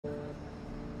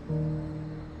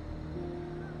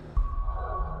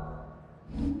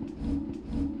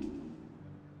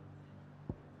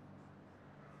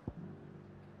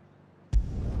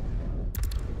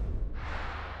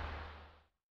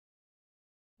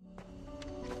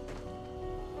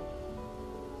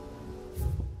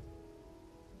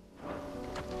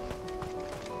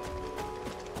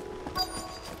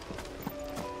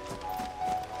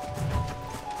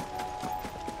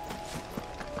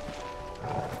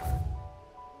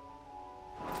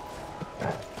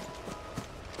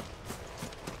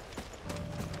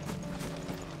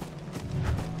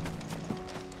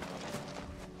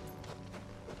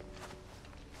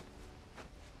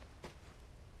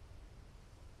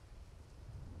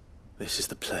this is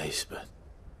the place, but...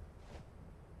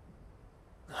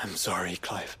 I'm sorry,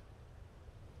 Clive.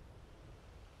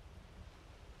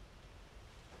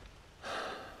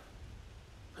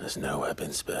 There's nowhere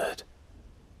been spared.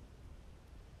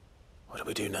 What do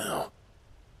we do now?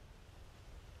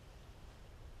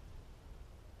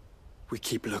 We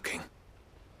keep looking.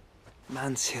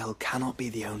 Man's Hill cannot be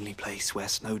the only place where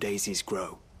snow daisies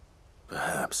grow.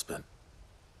 Perhaps, but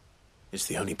it's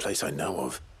the only place I know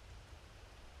of.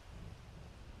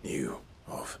 Knew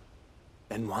of.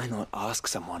 Then why not ask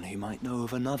someone who might know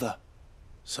of another?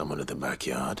 Someone in the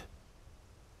backyard.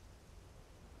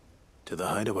 To the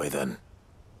hideaway, then.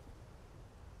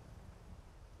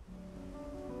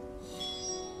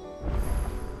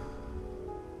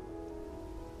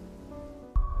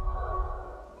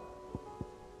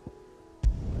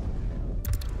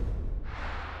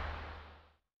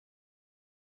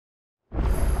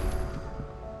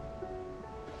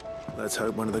 Let's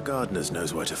hope one of the gardeners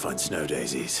knows where to find snow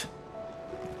daisies.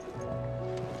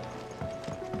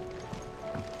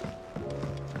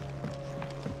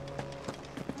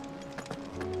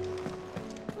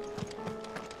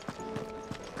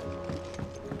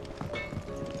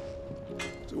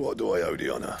 So what do I owe the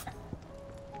honor?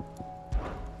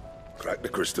 Crack the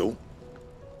crystal?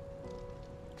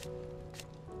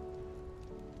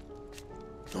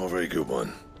 Not a very good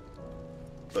one.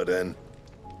 But then...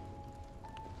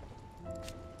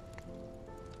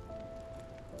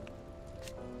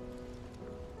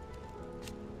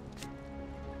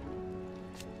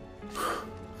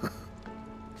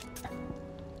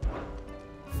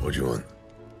 What do you want?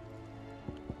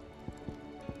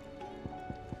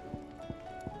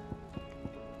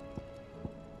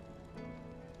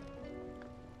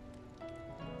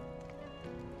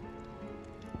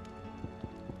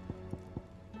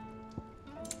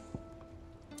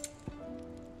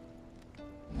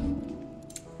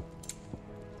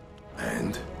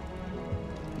 And?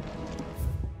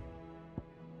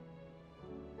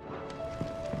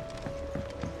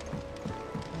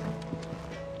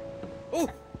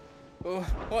 Oh,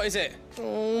 what is it?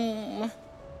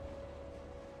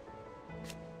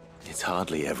 It's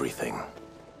hardly everything.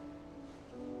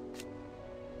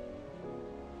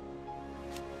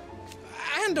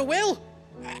 And I will.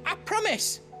 I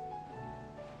promise.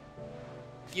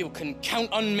 You can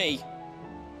count on me.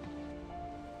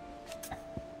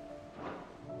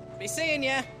 Be seeing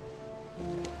ya.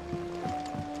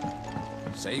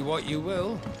 Say what you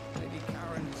will. Lady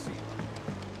Karen, see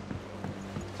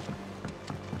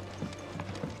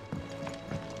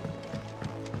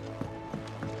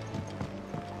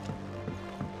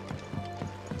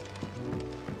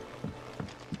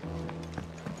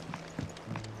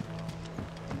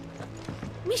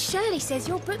Miss Shirley says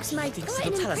your books made Think quite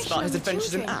he'll an tell us impression about on his the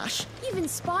adventures in children. Ash? You've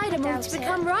inspired them all doubt to it.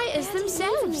 become writers How do you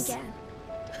know them themselves. again?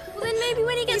 Well, then maybe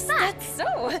when he gets back. That's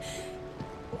so.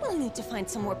 We'll need to find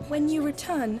some more. When you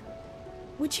return,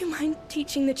 would you mind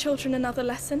teaching the children another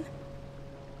lesson?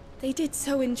 They did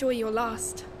so enjoy your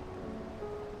last.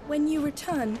 When you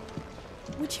return,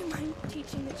 would you mind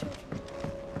teaching the children?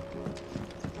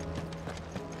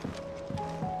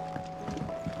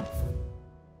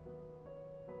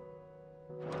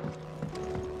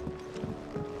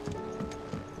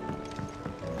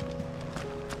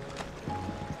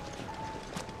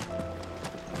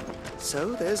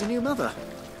 So there's a new mother.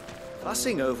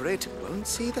 Fussing over it won't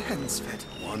see the hens fed.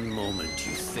 One moment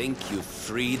you think you've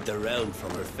freed the realm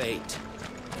from her fate.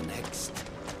 The next,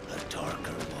 a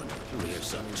darker one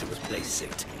rears up to replace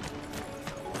it.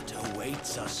 What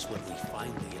awaits us when we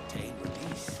finally attain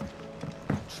release?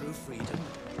 True freedom?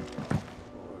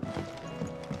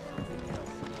 Or something else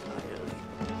entirely?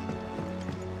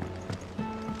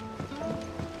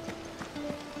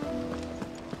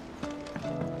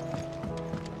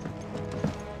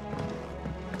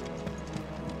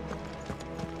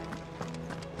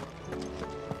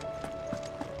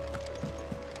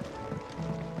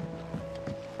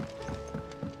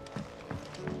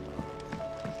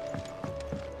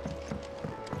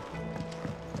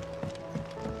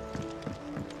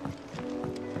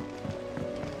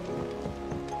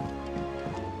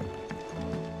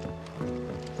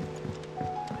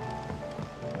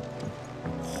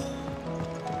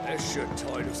 This should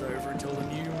tide us over until the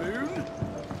new moon.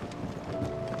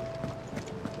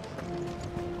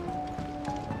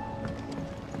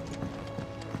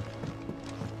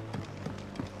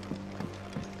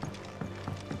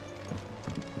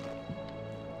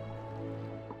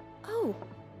 Oh.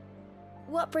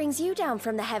 What brings you down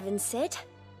from the heavens, Sid?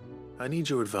 I need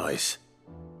your advice.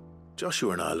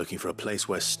 Joshua and I are looking for a place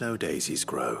where snow daisies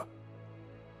grow.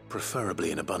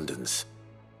 Preferably in abundance.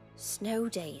 Snow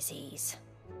daisies.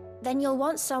 Then you'll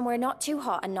want somewhere not too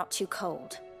hot and not too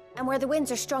cold. And where the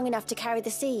winds are strong enough to carry the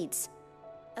seeds.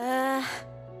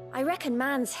 I reckon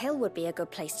Man's Hill would be a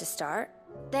good place to start.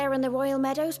 There in the Royal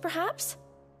Meadows, perhaps?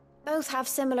 Both have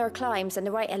similar climbs and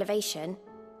the right elevation.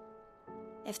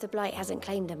 If the Blight hasn't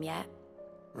claimed them yet.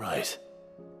 Right.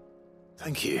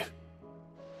 Thank you.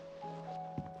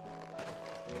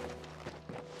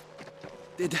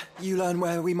 Did you learn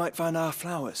where we might find our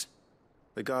flowers?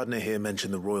 The gardener here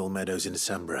mentioned the Royal Meadows in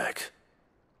Sambrek.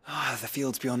 Ah, the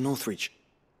fields beyond Northreach.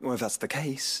 Well, if that's the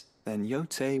case, then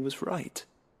Yote was right.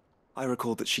 I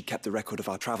recalled that she kept the record of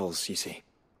our travels, you see.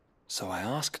 So I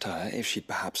asked her if she'd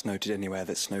perhaps noted anywhere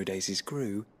that snow daisies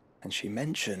grew, and she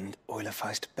mentioned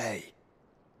Oilefeist Bay.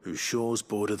 Whose shores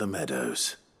border the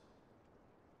meadows.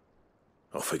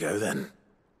 Off we go then.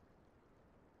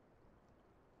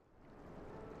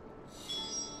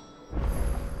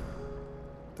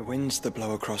 The winds that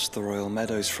blow across the Royal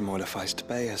Meadows from Oilefeist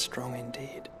Bay are strong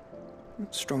indeed.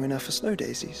 Strong enough for snow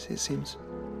daisies, it seems.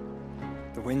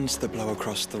 The winds that blow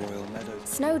across the Royal Meadows...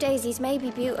 Snow daisies may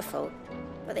be beautiful,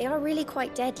 but they are really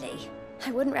quite deadly.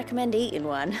 I wouldn't recommend eating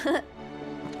one.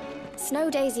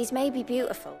 Snow daisies may be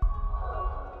beautiful.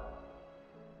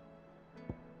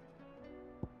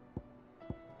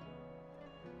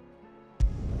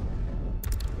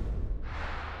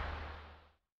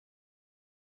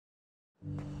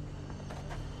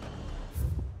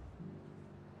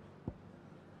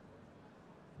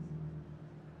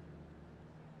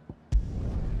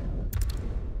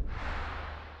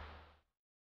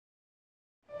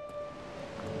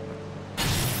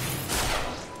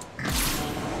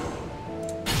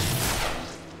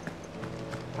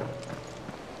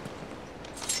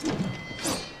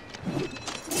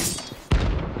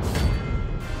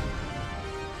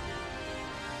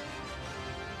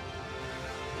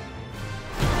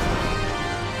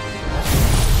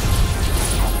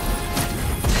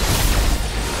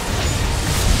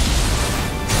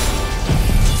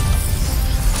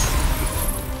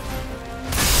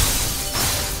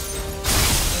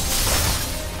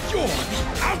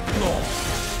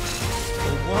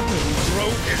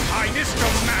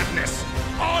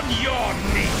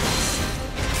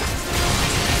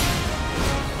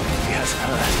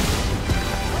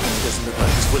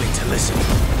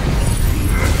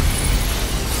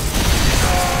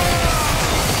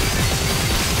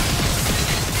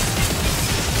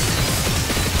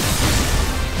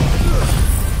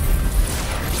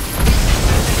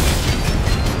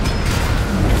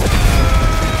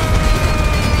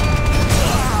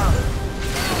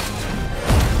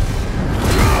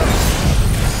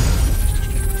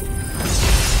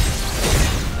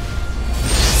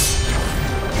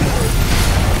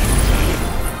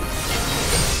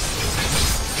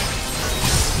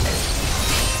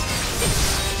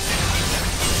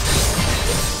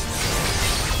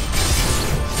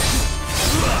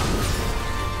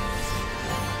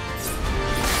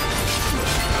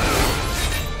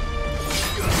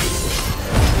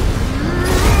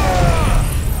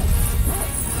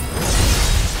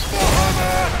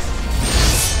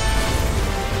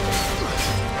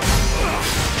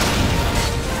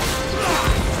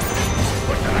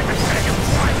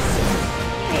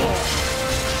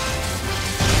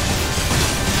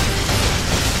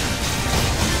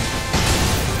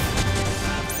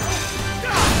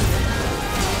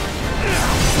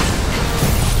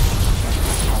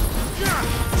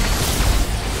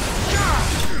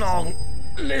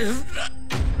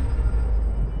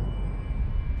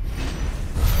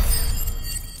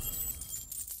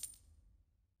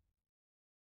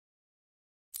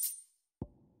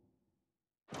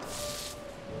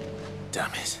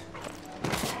 Damn it.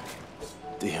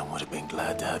 Dion would have been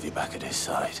glad to have you back at his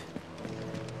side.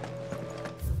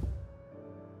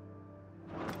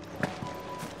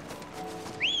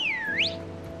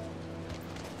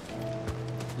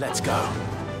 Let's go.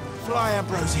 Fly,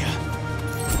 Ambrosia!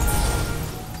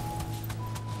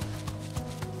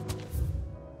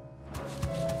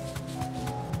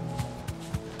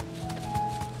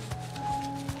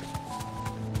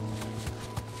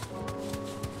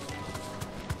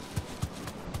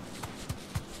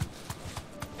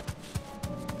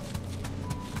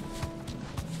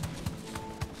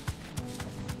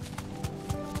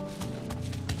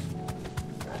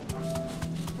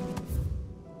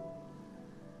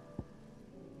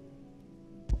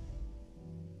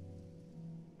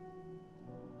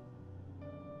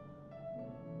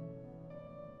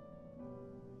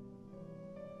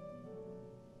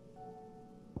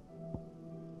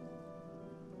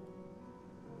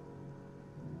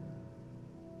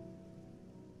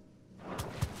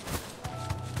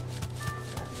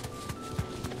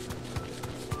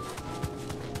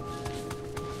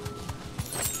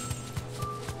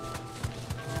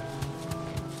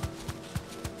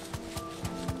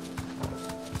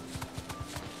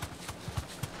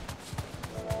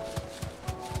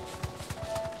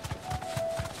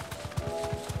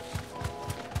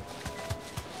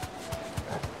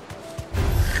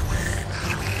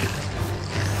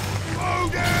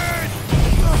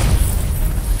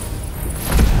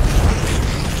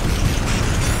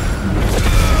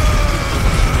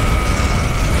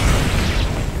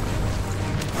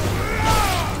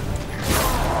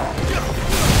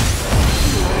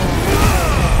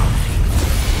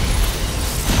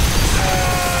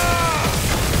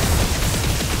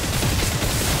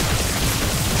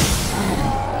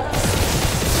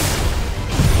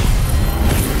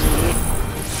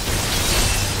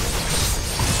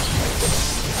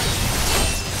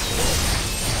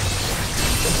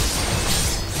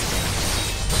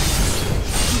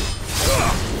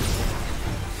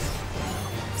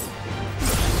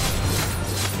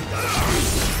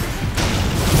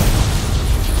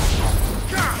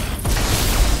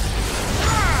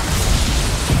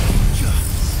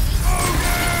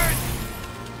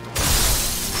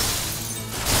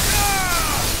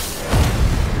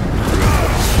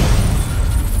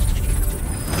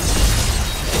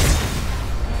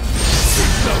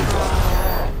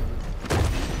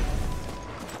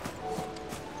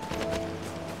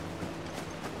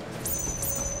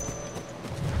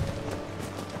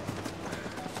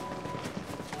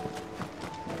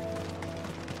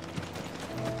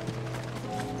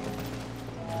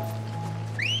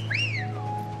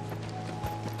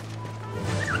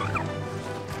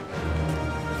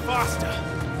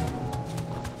 faster!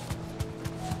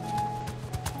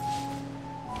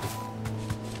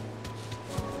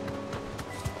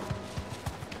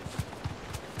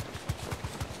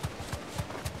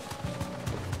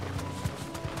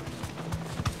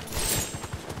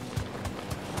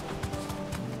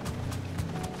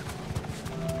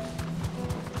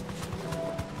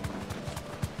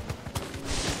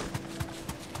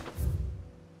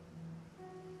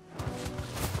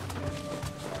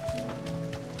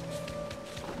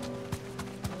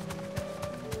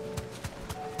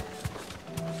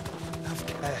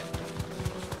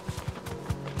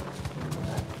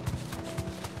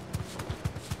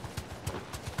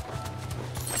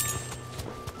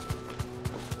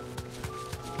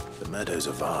 The meadows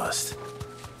are vast.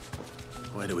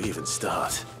 Where do we even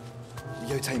start?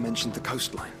 Yote mentioned the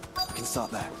coastline. We can start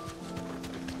there.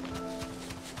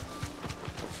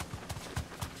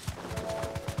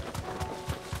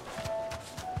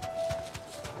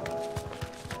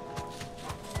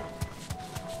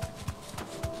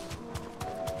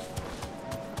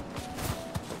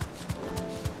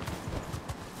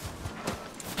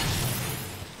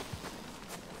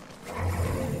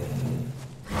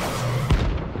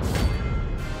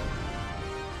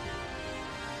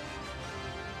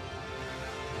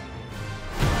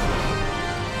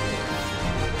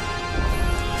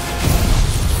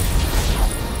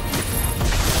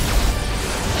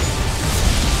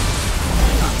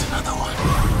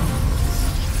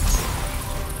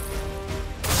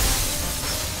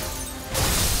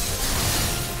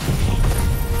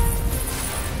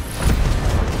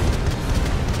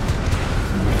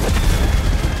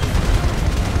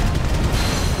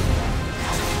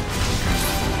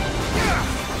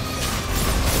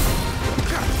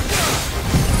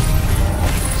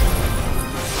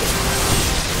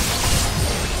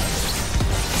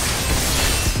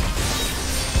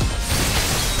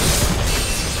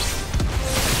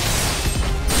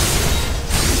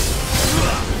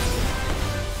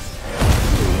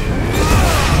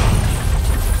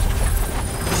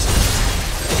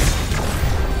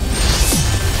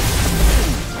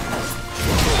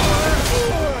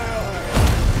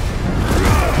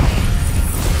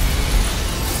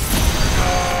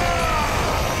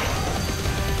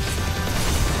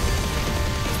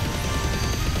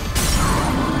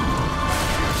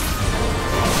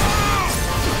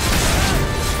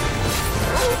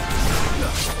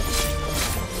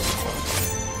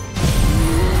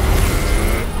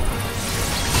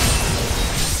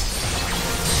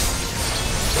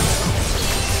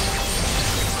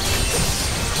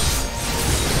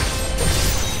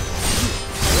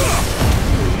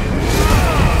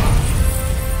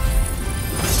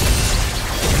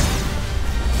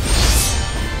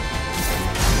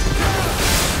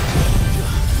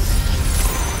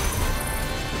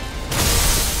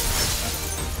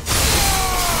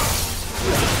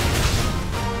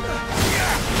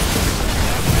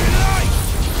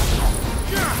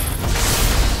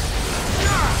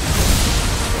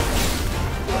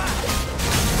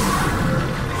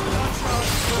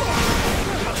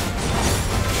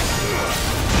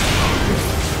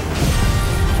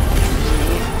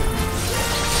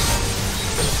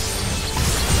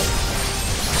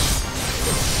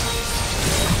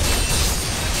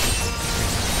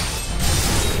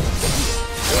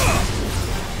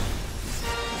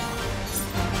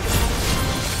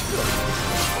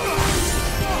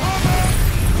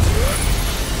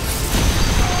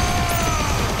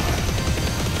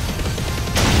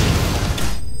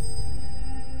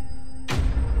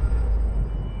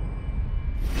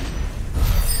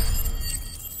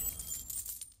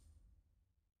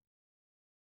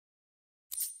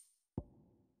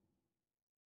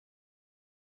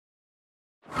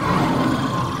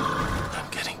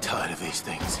 these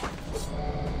things.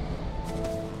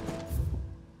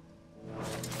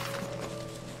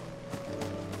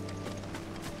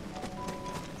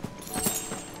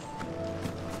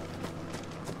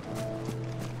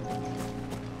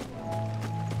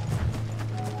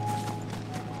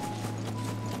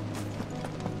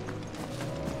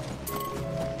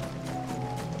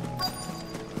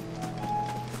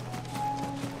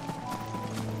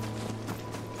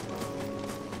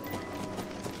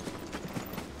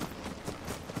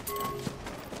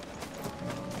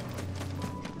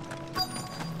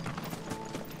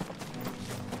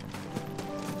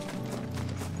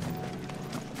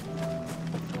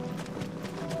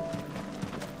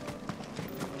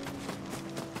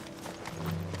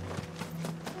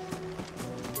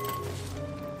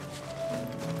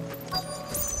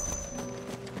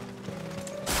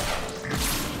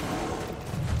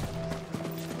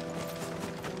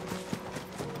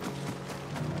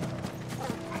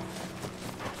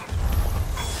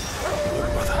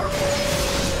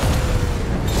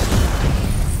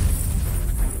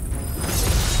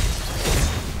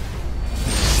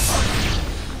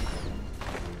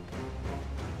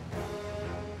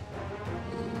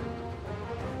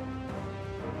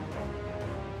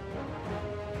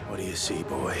 do you see,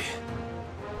 boy?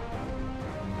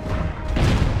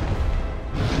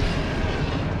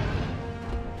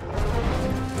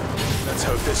 Let's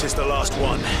hope this is the last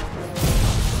one.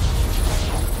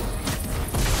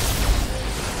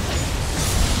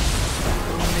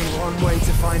 Only one way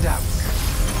to find out.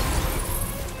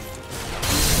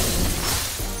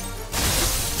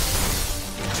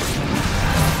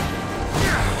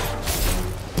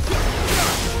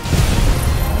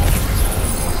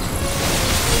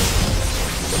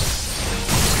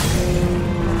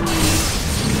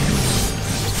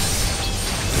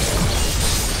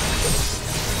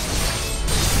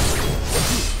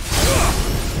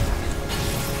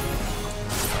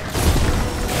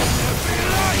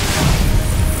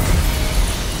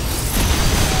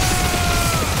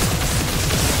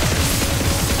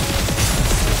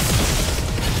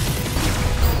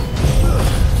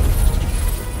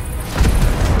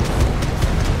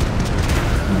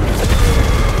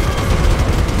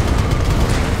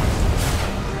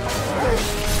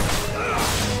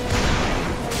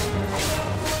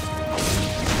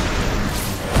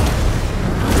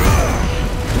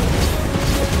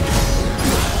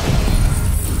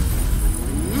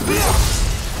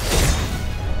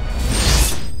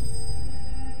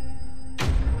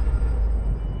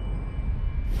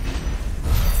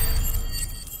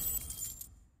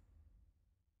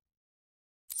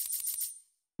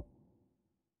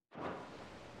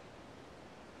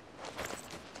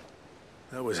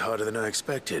 That was harder than I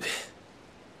expected.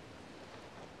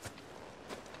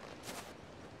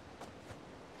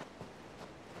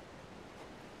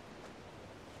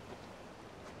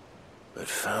 But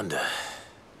found her.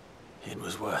 It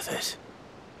was worth it.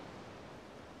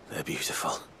 They're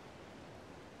beautiful.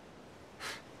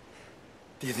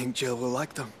 Do you think Jill will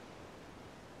like them?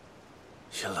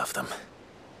 She'll love them.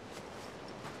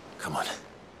 Come on.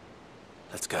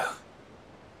 Let's go.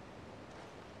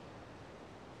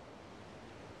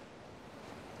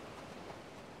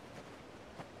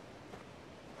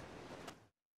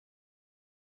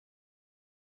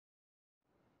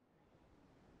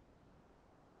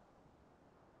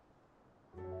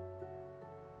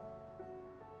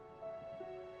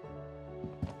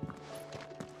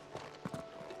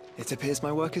 It appears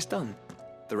my work is done.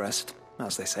 The rest,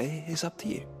 as they say, is up to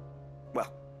you.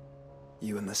 Well,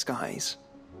 you and the skies.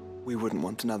 We wouldn't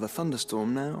want another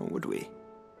thunderstorm now, would we?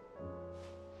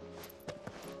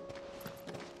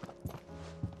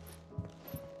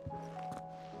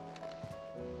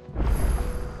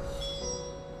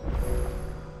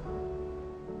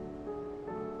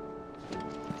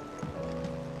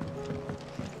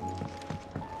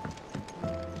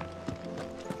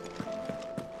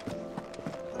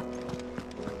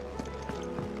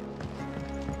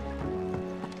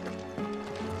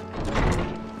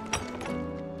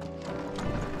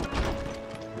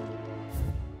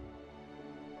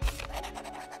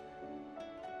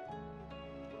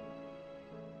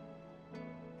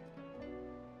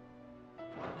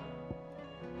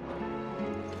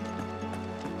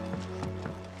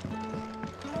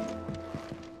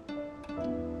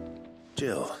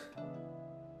 Jill,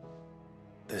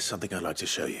 there's something I'd like to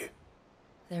show you.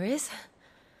 There is?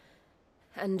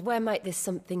 And where might this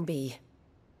something be?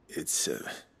 It's,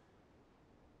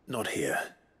 not here.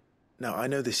 Now, I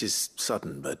know this is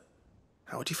sudden, but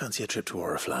how would you fancy a trip to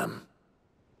Oriflamme?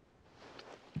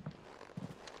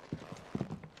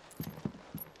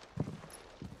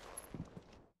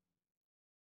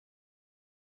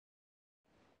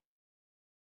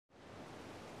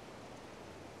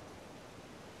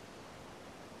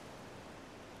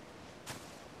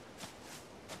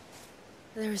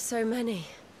 There are so many.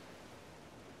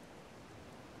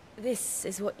 This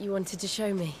is what you wanted to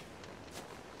show me.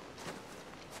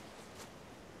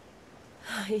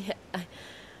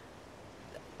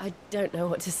 I don't know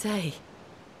what to say.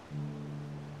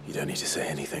 You don't need to say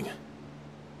anything.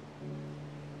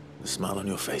 The smile on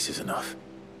your face is enough.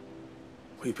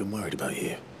 We've been worried about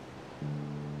you,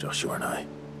 Joshua and I.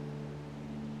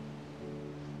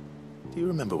 Do you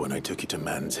remember when I took you to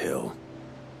Man's Hill?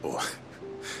 Or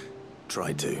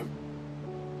tried to?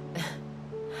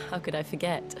 How could I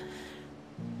forget?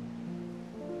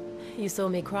 You saw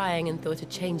me crying and thought a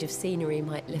change of scenery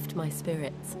might lift my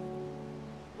spirits.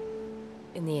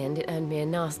 In the end, it earned me a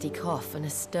nasty cough and a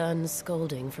stern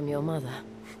scolding from your mother.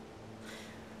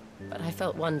 But I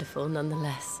felt wonderful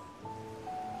nonetheless.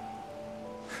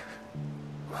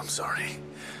 I'm sorry.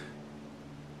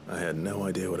 I had no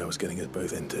idea what I was getting us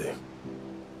both into.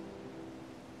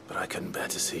 But I couldn't bear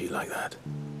to see you like that.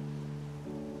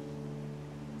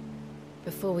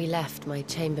 Before we left, my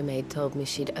chambermaid told me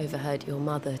she'd overheard your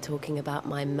mother talking about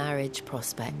my marriage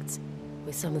prospects.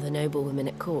 with some of the noblewomen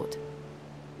at court.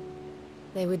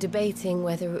 They were debating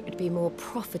whether it would be more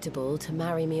profitable to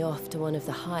marry me off to one of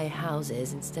the high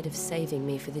houses instead of saving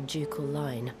me for the ducal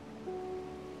line.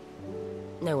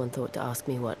 No one thought to ask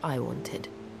me what I wanted.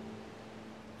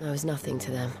 I was nothing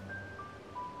to them.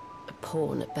 A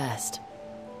pawn at best.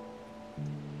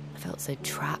 I felt so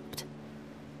trapped,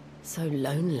 so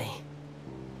lonely.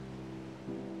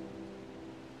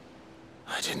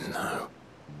 I didn't know.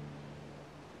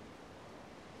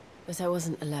 But I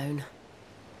wasn't alone.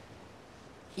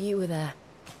 You were there.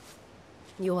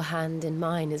 Your hand in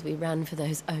mine as we ran for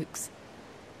those oaks.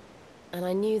 And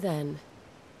I knew then,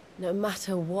 no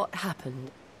matter what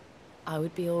happened, I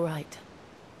would be all right.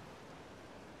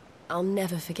 I'll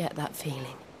never forget that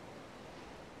feeling.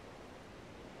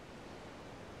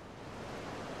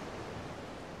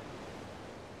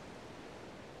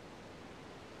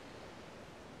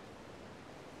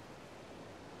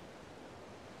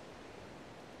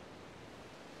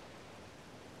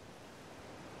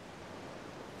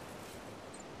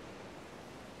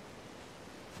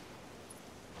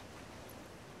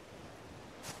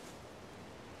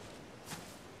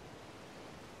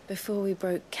 Before we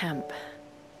broke camp,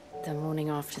 the morning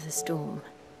after the storm,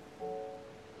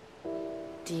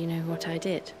 do you know what I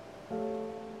did?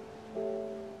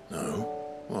 No?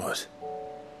 What?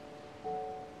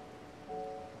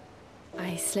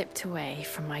 I slipped away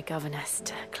from my governess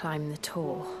to climb the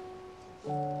tor.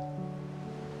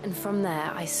 And from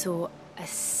there I saw a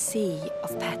sea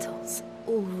of petals,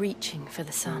 all reaching for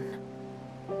the sun.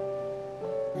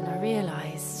 And I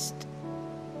realized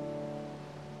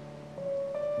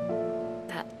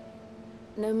that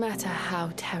no matter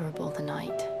how terrible the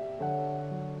night,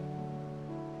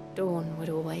 dawn would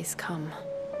always come.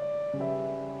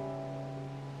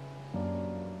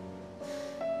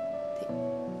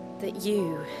 That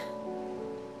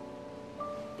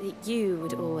you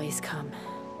would always come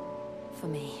for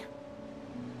me.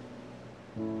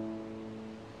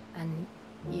 And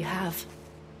you have.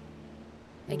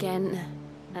 Again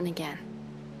and again.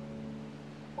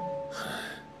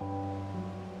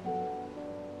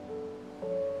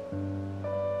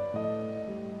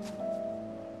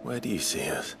 Where do you see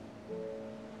us?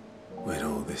 When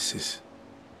all this is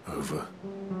over?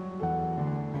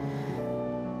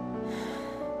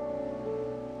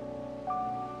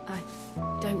 I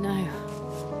don't know.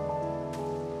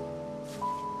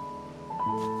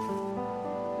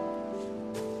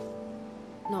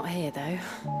 Not here, though.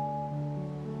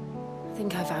 I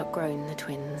think I've outgrown the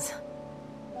twins.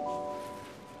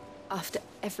 After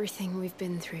everything we've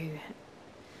been through,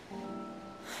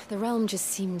 the realm just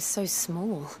seems so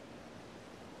small.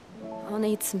 I'll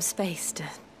need some space to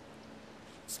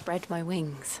spread my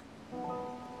wings.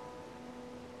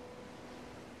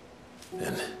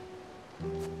 Then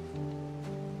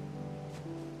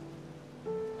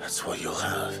that's what you'll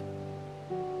have.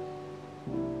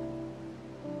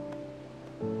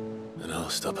 And I'll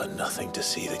stop at nothing to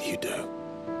see that you do.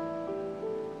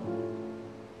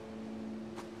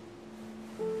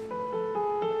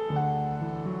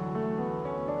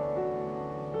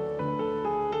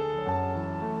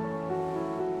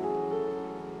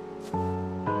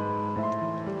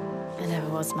 I never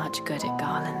was much good at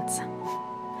garlands,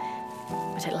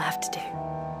 but it'll have to do.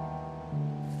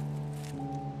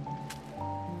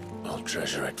 I'll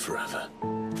treasure it forever.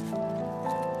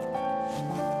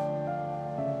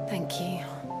 Thank you,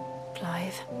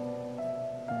 Clive.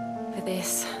 For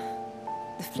this,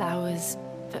 the flowers,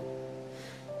 for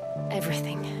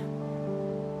everything.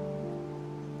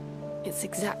 It's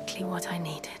exactly what I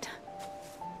needed.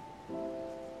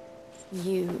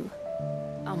 You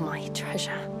are my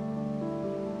treasure.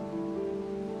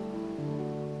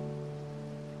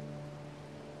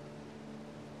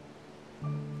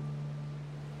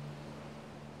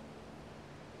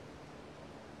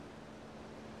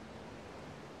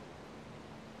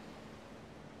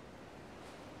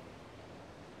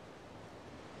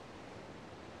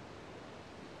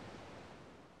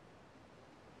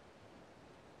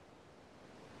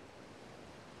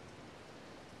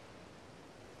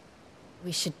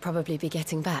 We should probably be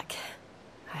getting back.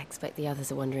 I expect the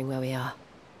others are wondering where we are.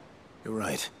 You're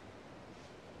right.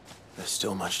 There's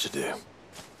still much to do.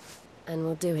 And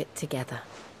we'll do it together.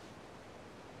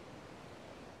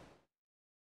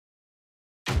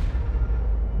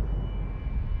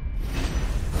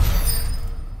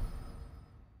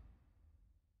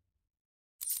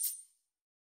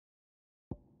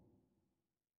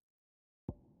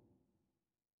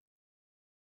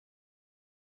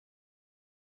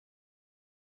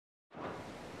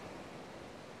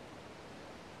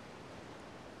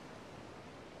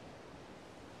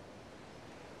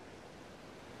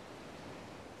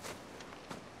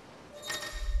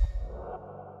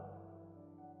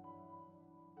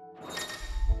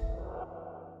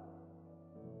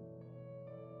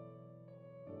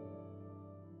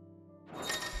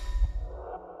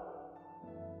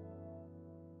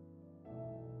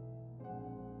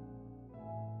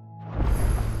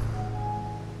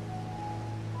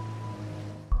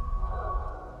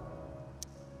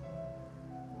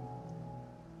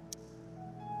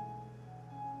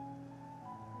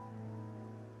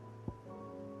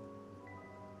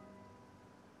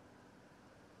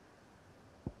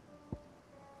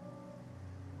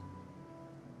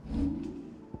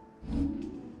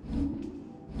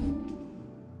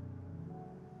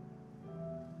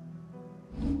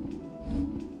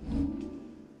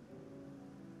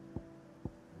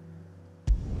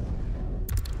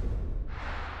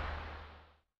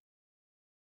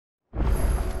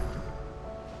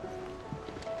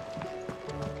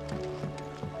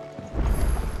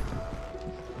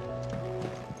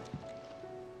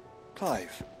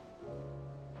 Clive.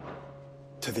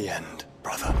 To the end,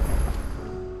 brother.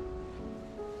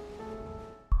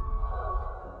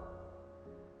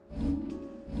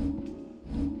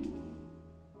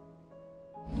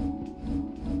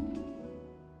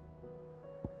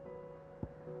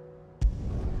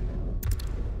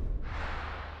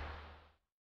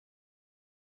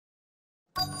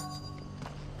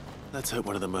 Let's hope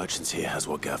one of the merchants here has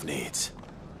what Gav needs.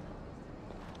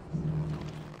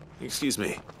 Excuse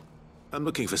me. I'm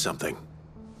looking for something.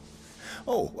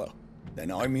 Oh, well,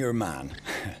 then I'm your man.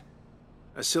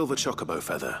 A silver chocobo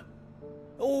feather.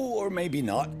 Oh, or maybe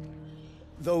not.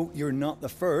 Though you're not the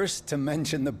first to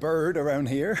mention the bird around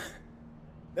here.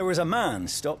 There was a man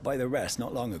stopped by the rest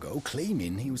not long ago,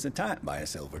 claiming he was attacked by a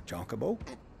silver chocobo.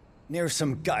 Near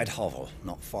some gutted hovel,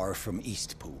 not far from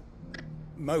Eastpool.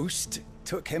 Most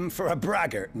took him for a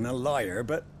braggart and a liar,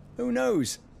 but who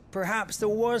knows? Perhaps there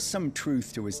was some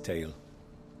truth to his tale.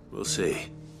 We'll see.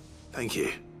 Thank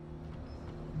you.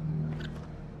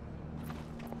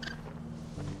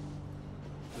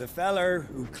 The feller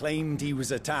who claimed he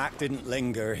was attacked didn't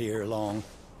linger here long.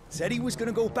 Said he was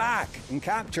gonna go back and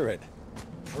capture it.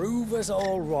 Prove us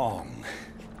all wrong.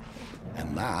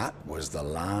 And that was the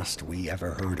last we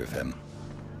ever heard of him.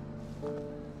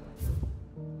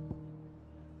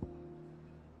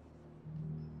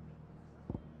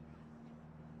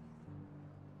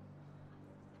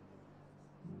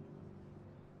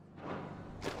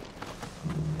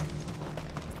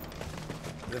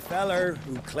 The feller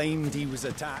who claimed he was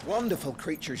attacked. Wonderful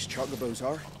creatures chocobos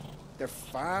are. They're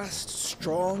fast,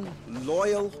 strong,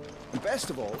 loyal, and best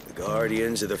of all... The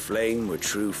Guardians of the Flame were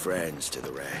true friends to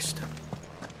the rest.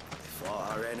 They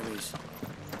fought our enemies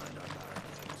and our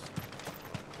barricades.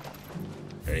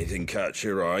 Anything catch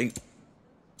your eye?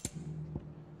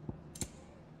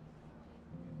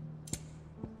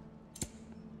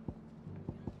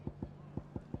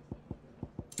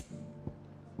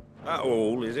 At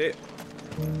all, is it?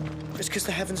 Just because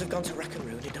the heavens have gone to rack and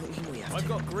ruin, it don't mean we have to. I've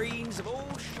got greens of all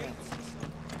shapes.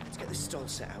 Let's get this stall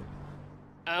set out.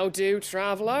 How do,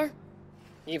 traveller?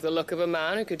 You've the look of a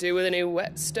man who could do with a new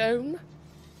whetstone.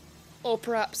 Or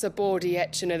perhaps a bawdy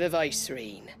etching of the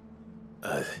Vicerine.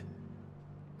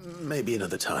 Maybe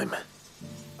another time.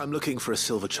 I'm looking for a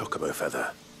silver chocobo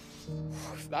feather.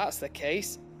 If that's the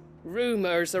case,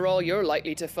 rumours are all you're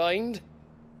likely to find.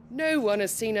 No one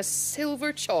has seen a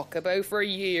silver chocobo for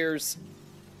years.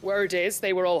 Word is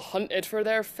they were all hunted for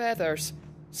their feathers.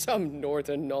 Some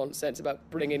northern nonsense about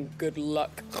bringing good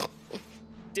luck.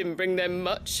 Didn't bring them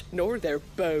much, nor their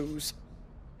bows.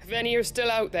 If any are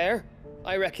still out there,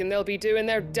 I reckon they'll be doing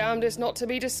their damnedest not to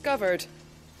be discovered.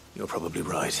 You're probably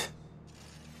right.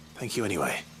 Thank you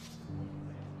anyway.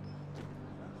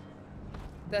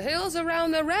 The hills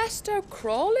around the rest are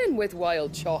crawling with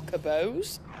wild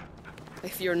chocobos.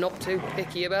 If you're not too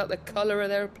picky about the colour of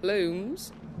their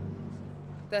plumes.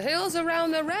 The hills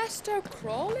around the rest are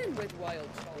crawling with wild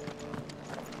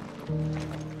chocobos.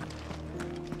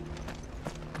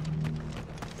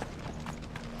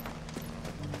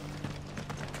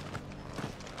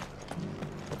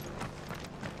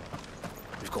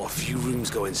 We've got a few rooms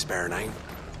going spare now.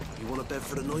 You want a bed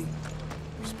for the night?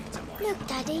 Speak to Mark. Look,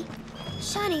 Daddy.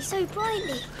 Shining so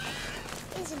brightly.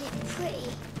 Isn't it pretty?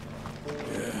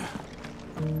 Yeah.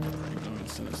 Very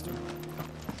sinister.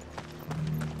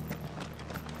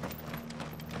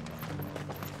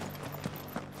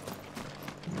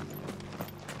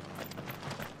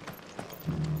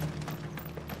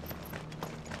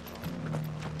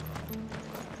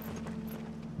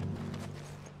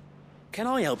 Can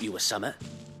I help you with summit?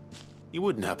 You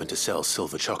wouldn't happen to sell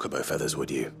silver chocobo feathers, would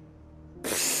you?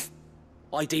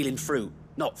 I deal in fruit,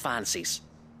 not fancies.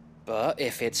 But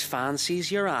if it's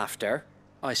fancies you're after,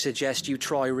 I suggest you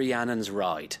try Rhiannon's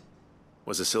ride.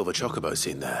 Was a silver chocobo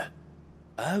seen there?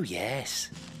 Oh,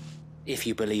 yes. If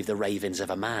you believe the ravings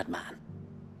of a madman.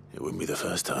 It wouldn't be the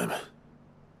first time.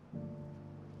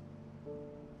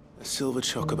 A silver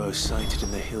chocobo sighted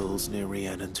in the hills near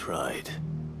Rhiannon's Ride.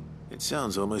 It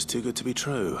sounds almost too good to be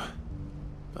true.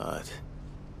 But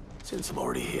since I'm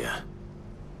already here...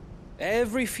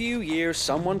 Every few years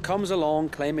someone comes along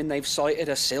claiming they've sighted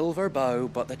a silver bow,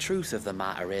 but the truth of the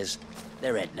matter is,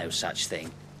 there ain't no such thing.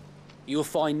 You'll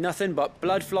find nothing but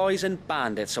bloodflies and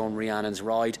bandits on Rhiannon's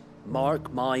Ride.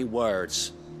 Mark my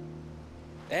words.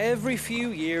 Every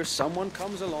few years someone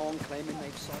comes along claiming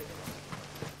they've sighted...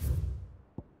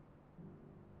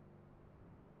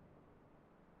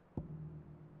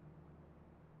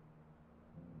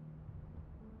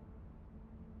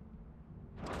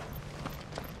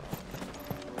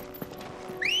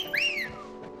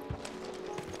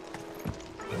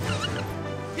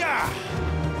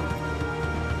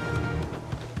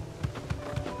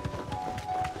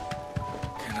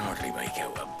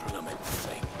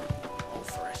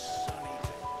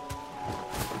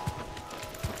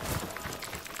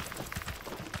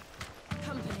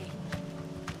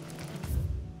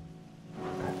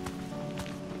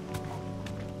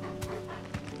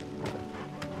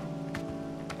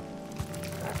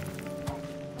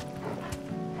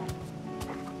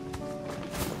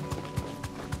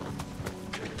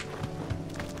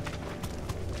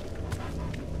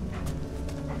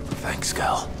 black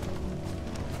skull.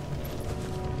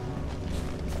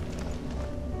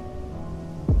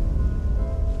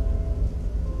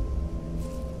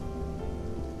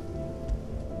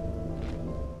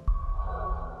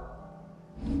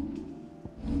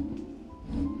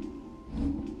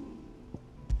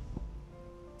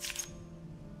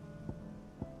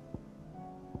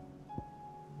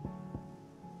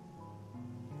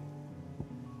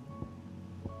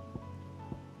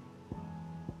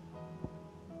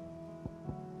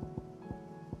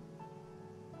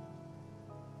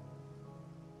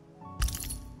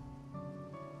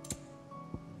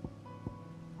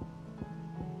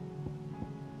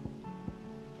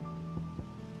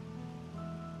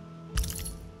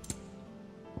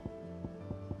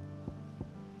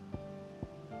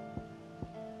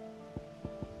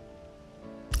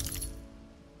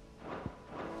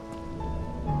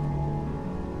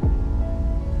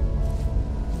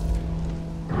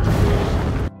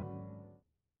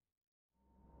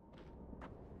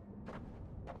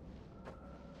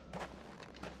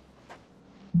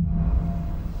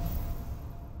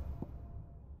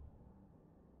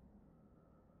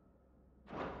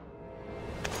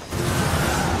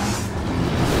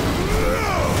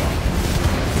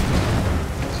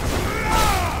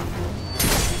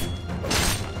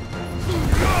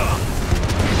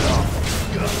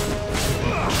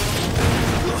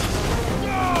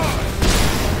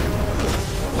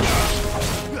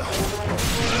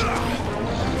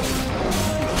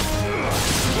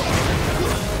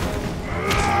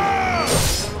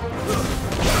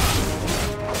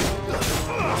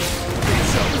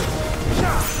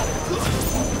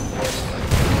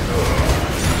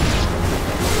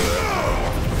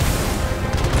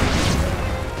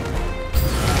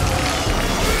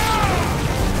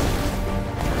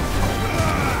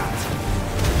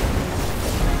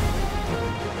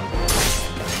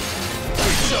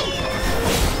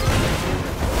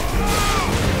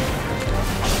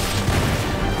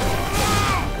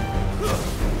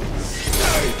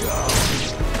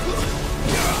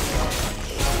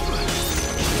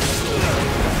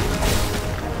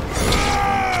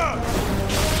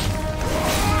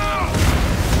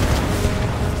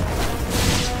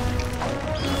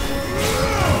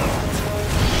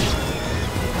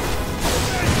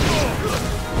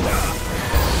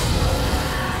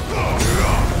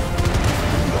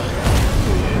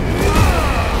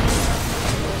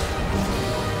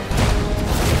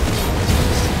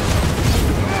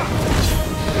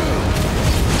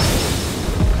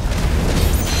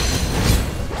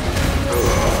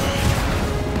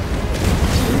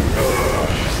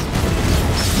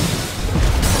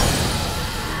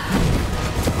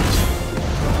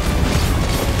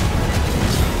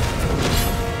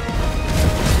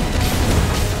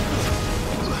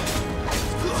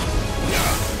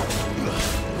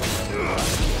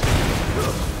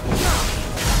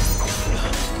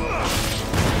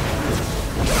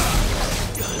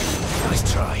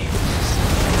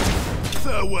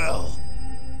 Farewell.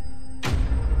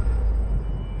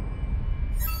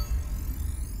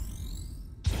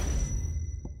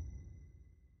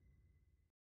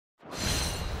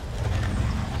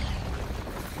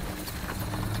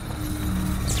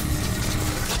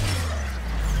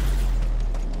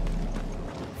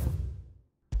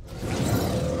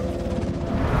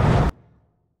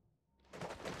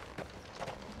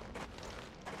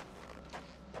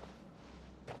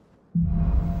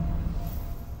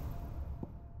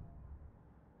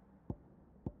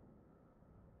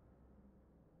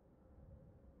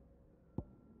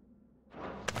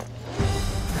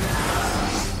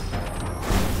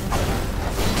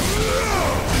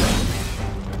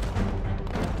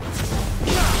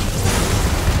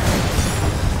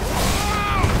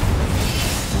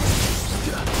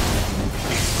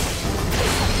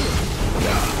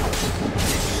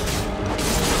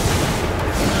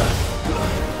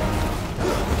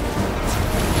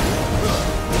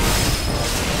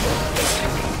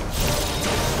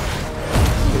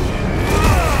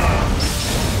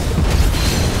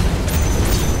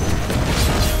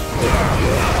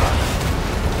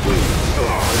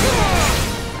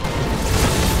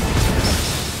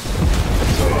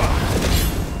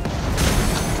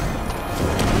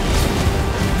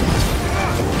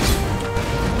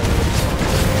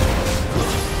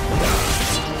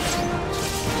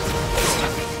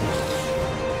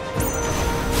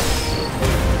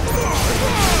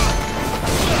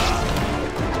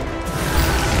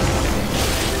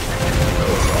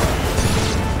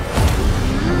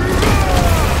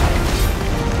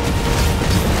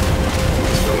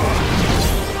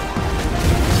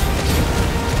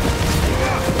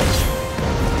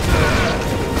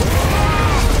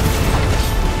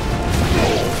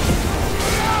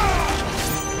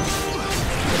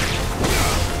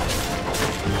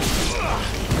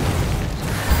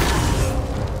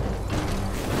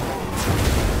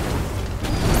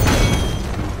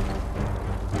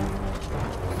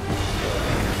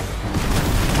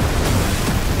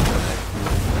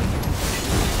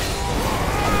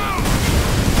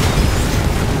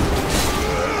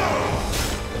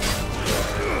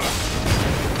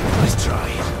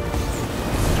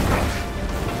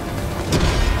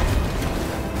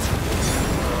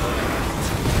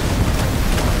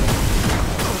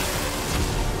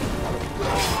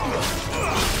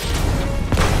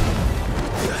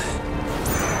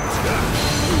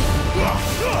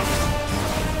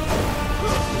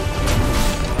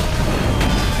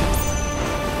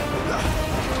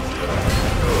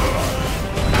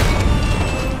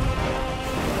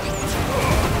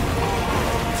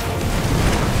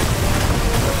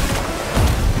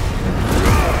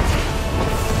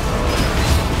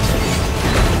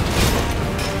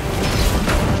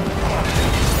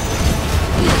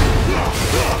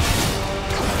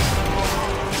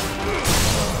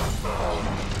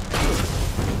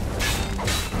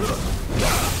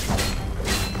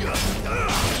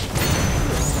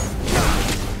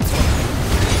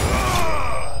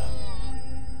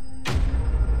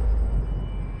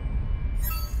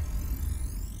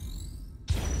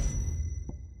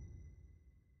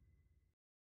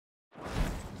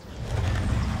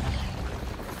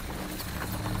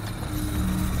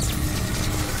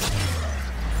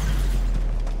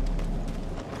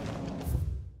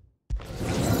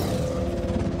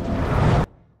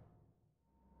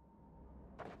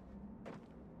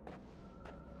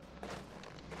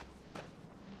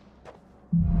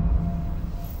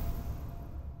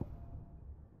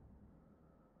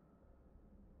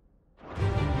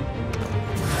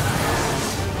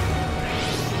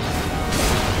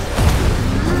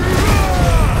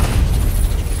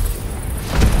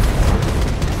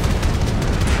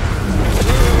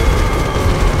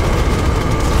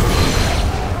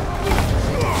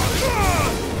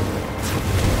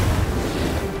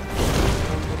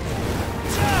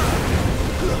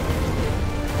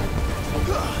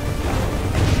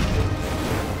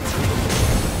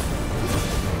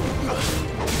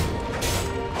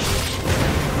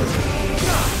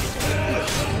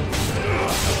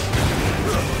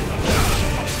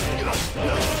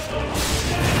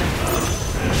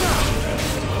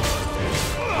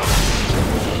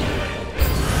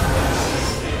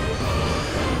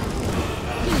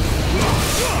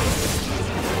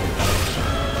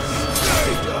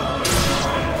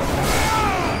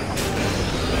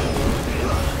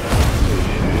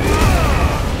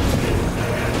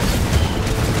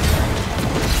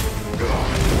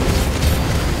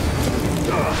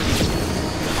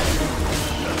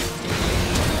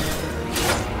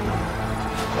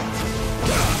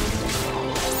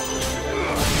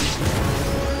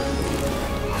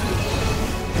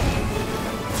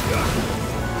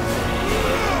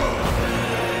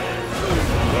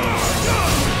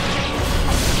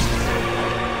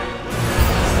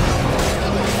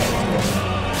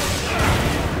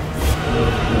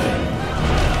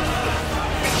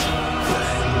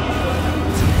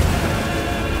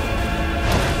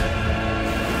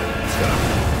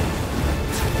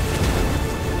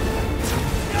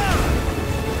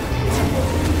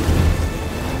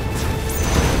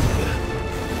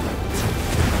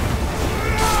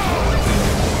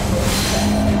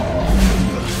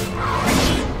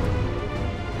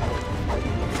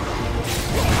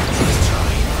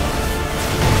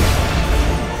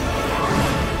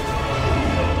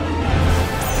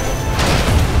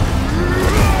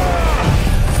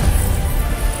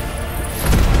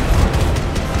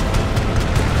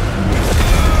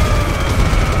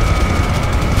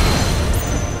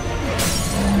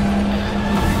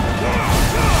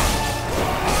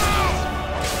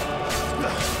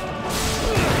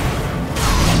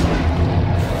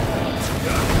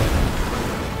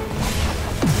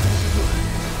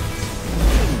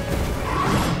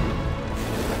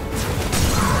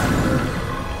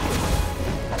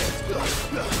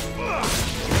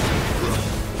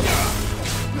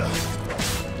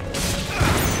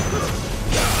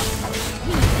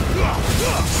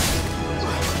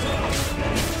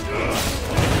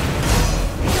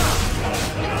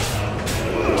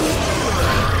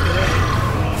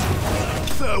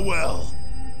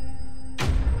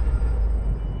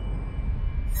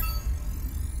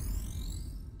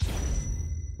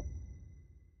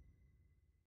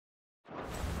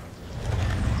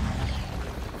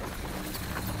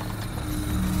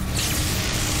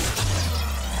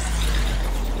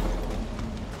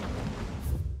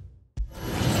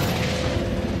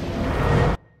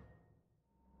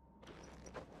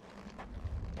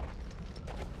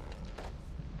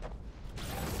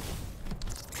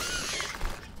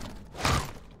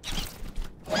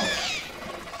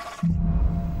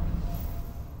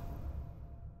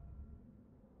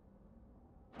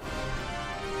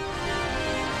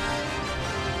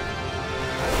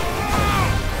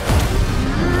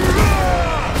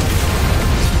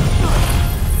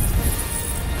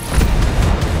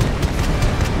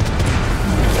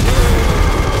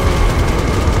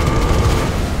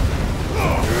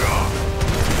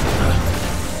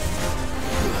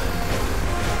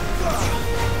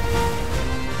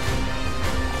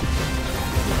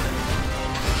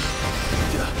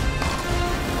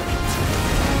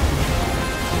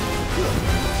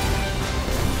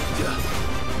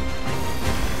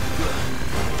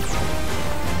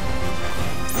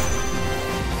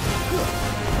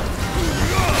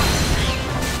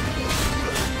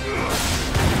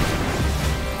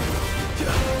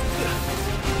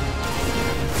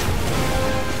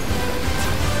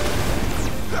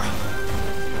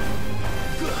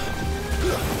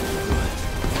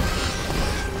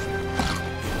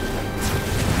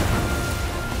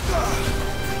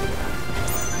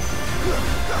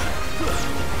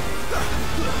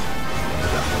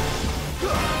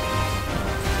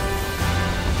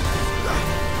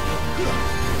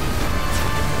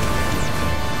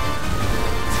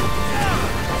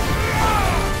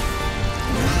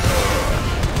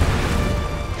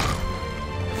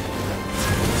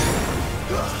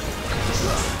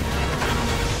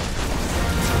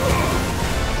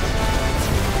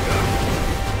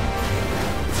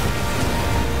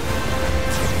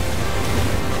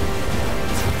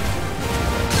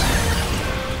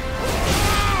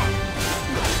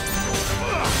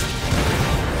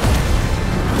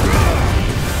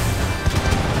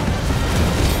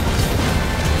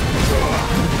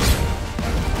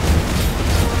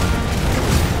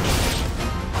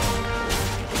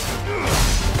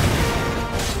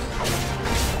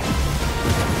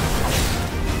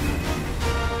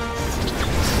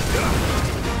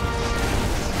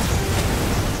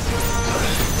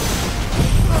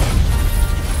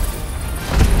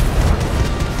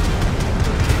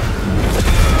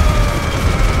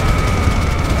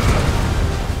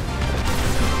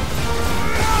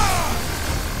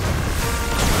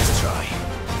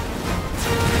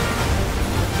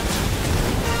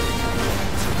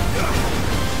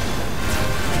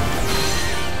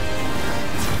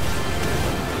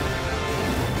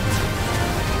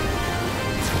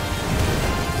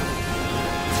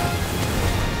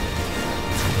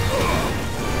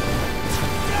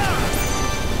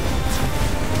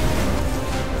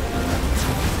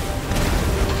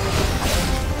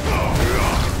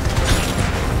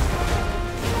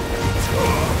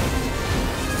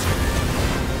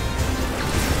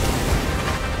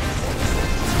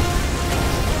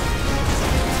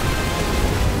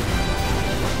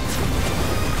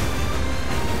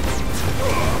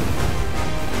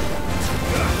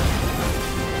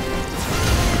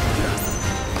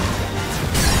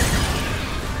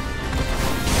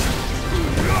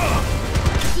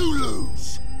 You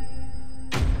lose!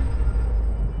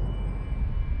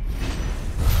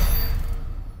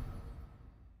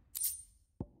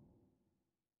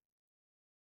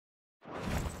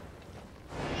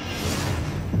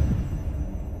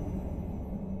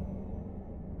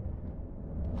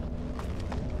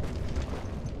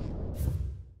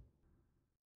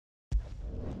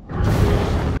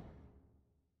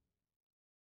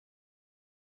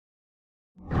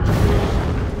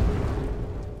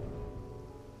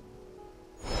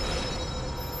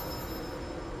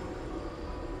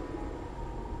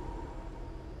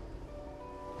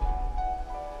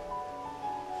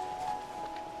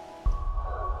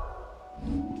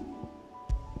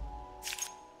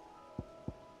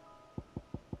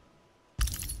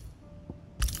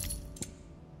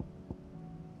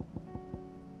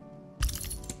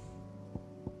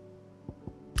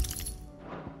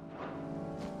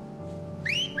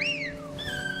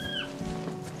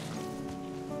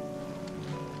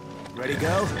 Ready,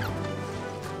 go?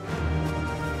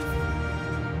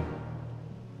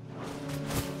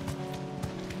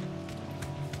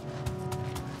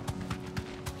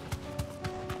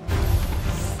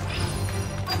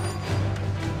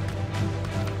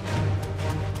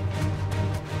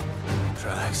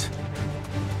 Tracks.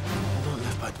 Not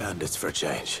left by bandits for a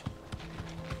change.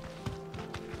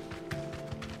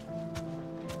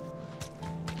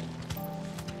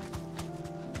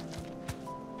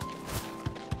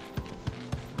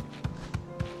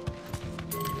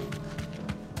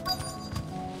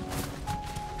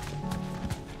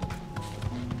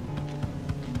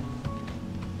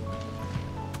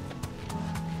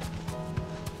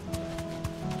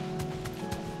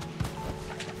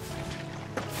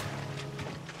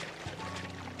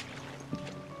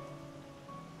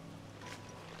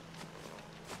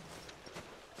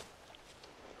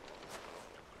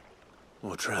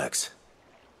 More tracks.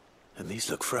 And these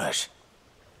look fresh.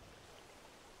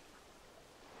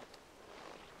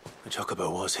 The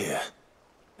chocobo was here.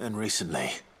 And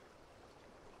recently.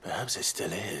 Perhaps it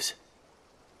still is.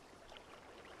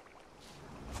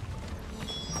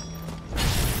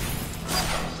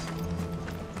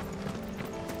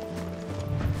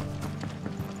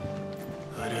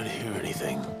 I don't hear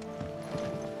anything.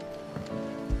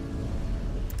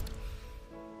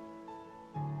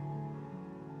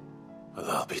 Well,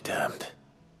 I'll be damned.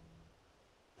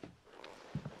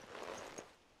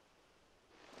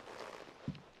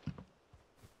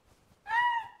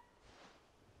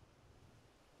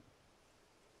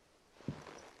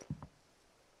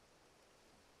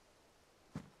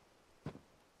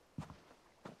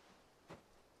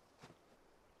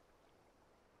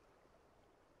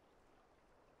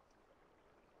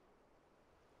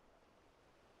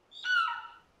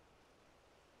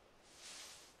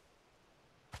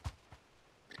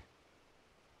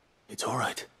 It's all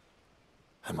right.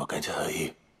 I'm not going to hurt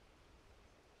you.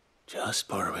 Just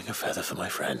borrowing a feather for my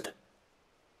friend.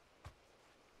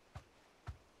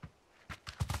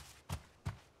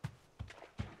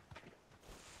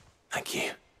 Thank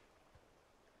you.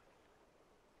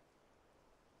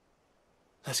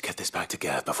 Let's get this back to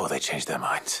Gav before they change their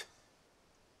minds.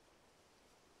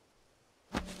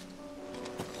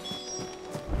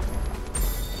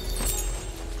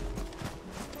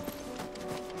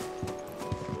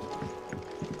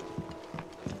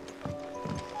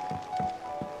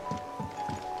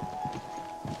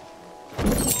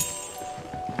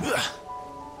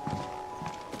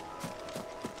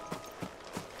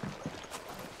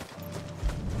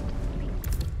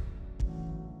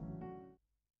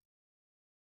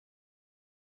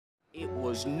 It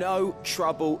was no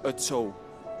trouble at all.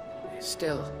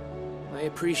 Still, I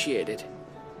appreciate it.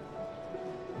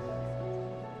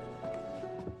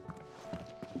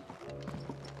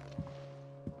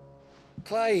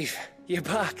 Clive, you're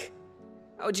back.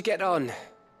 How'd you get on?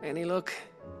 Any luck?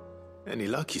 Any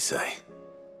luck, you say?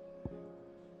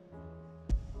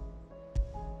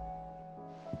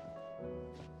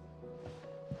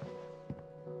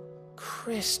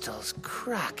 Crystals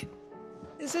crack.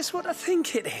 Is this what I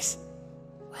think it is?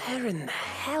 Where in the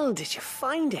hell did you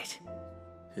find it?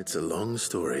 It's a long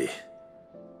story.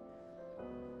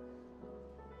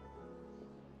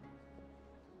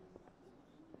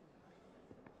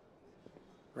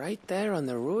 Right there on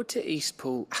the road to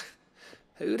Eastpool.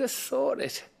 Who'd have thought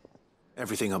it?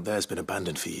 Everything up there's been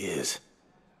abandoned for years.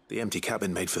 The empty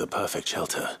cabin made for the perfect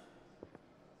shelter.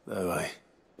 Though I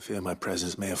fear my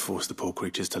presence may have forced the poor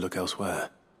creatures to look elsewhere.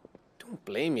 Don't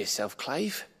blame yourself,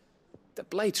 Clive. The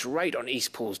Blight's right on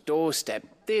Eastpool's doorstep.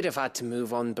 They'd have had to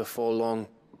move on before long,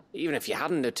 even if you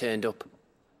hadn't have turned up.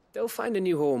 They'll find a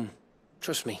new home.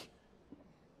 Trust me.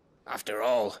 After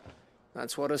all,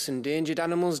 That's what us endangered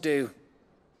animals do.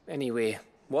 Anyway,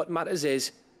 what matters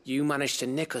is, you managed to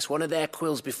nick us one of their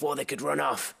quills before they could run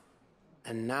off.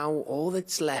 And now all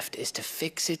that's left is to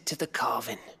fix it to the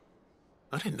carving.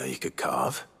 I didn't know you could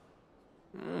carve.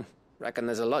 Reckon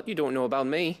there's a lot you don't know about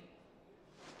me.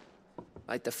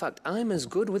 Like the fact I'm as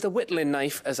good with a whittling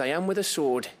knife as I am with a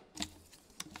sword.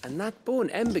 And that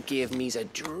bone Ember gave me's a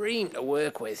dream to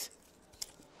work with.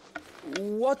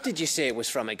 What did you say it was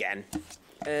from again?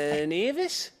 An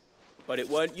Avis? But it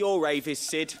weren't your Avis,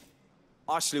 Sid.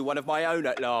 I slew one of my own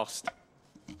at last.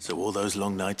 So all those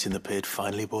long nights in the pit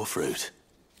finally bore fruit.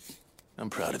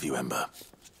 I'm proud of you, Ember.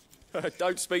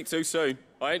 Don't speak too soon.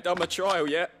 I ain't done my trial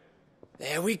yet.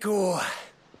 There we go.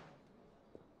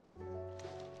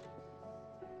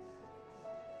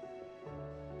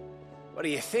 What do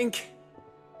you think?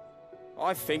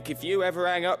 I think if you ever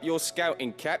hang up your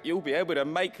scouting cap, you'll be able to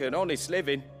make an honest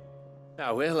living.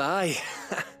 Oh, will I?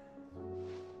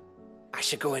 I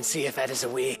should go and see if Ed is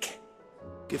awake.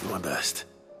 Give it my best.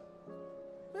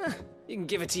 You can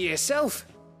give it to yourself.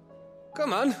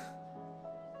 Come on.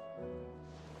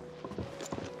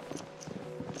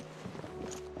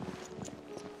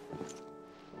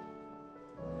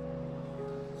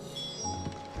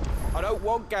 I don't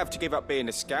want Gav to give up being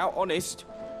a scout, honest.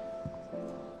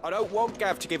 I don't want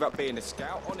Gav to give up being a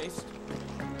scout, honest.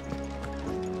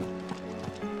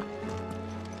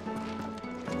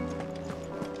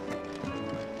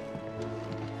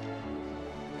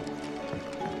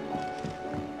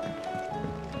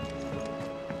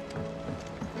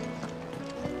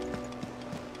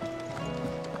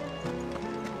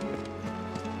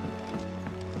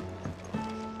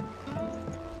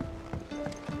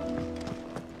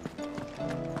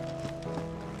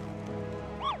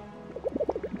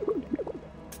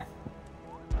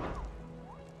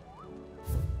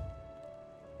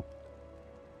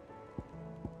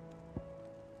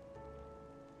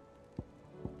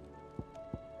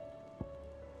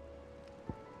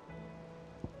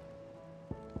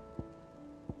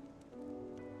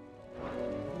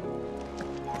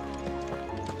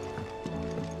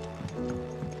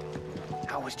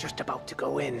 I was just about to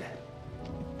go in.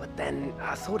 But then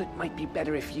I thought it might be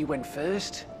better if you went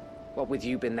first. What with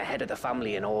you being the head of the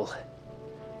family and all.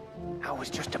 I was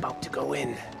just about to go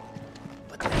in.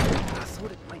 But then I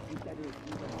thought it might be better if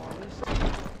you went first.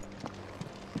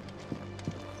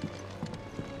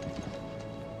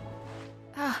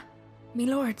 Ah, me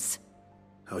lords.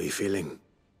 How are you feeling?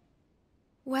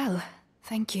 Well,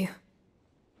 thank you.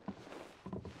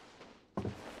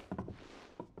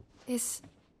 Is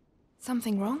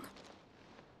something wrong?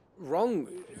 Wrong?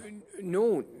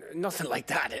 No, nothing like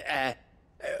that.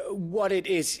 What it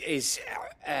is,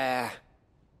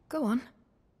 Go on,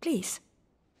 please.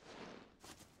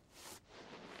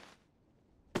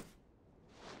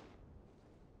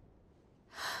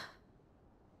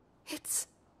 It's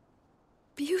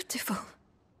beautiful.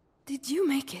 Did you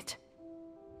make it?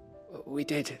 We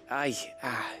did. Aye.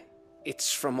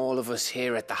 It's from all of us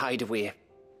here at the Hideaway.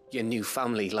 Your new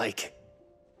family, like.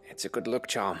 It's a good luck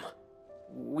charm.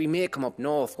 We may come up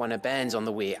north when a band's on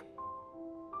the way.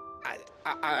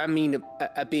 I mean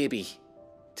a baby.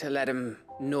 To let him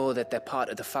know that they're part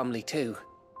of the family too.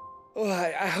 Oh,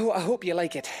 I hope you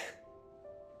like it.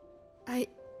 I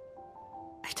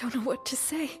don't know what to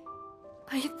say.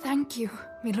 I thank you,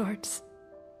 me lords,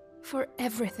 for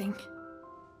everything.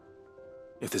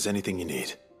 If there's anything you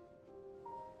need,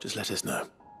 just let us know.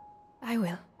 I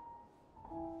will.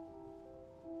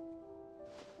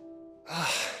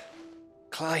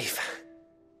 Clive,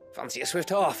 fancy a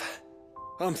swift off?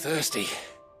 I'm thirsty.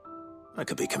 I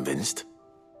could be convinced.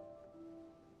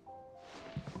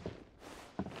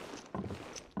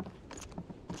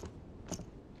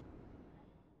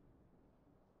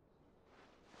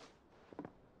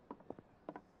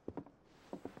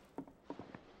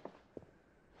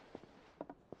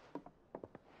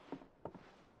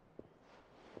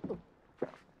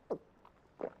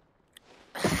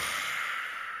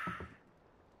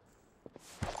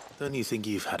 Don't you think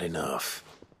you've had enough?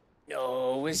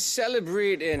 No, we're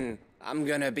celebrating. I'm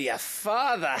gonna be a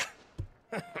father.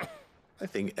 I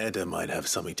think Edda might have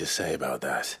something to say about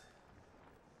that.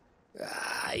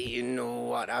 You know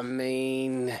what I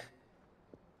mean.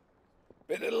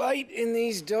 Bit of light in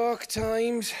these dark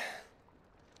times.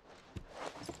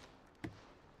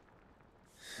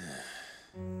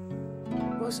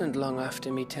 Wasn't long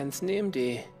after me 10th name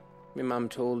day. My mum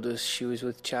told us she was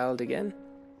with child again.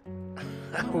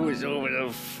 I was over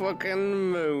the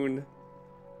fucking moon.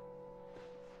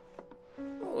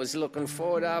 I was looking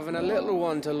forward to having a little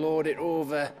one to lord it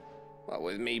over. What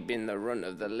with me being the runt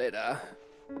of the litter.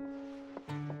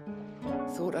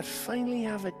 thought I'd finally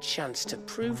have a chance to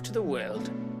prove to the world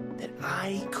that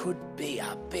I could be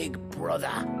a big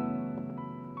brother.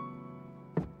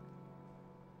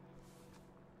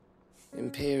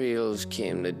 Imperials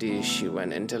came the day she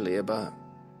went into labour.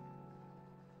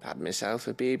 Had myself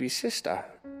a baby sister.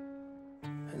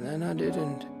 And then I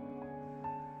didn't.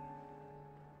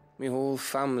 Me whole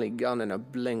family gone in a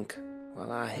blink,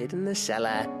 while I hid in the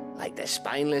cellar like the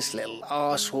spineless little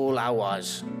arsehole I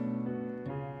was.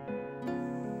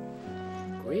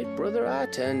 Great brother I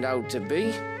turned out to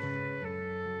be.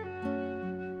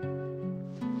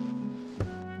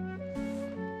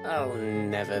 I'll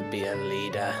never be a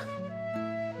leader.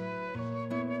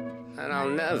 And I'll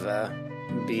never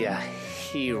be a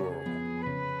hero.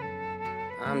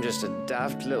 I'm just a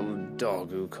daft little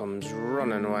dog who comes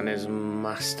running when his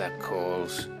master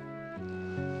calls.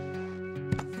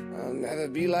 I'll never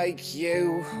be like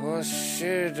you, or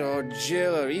Sid, or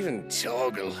Jill, or even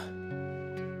Torgal.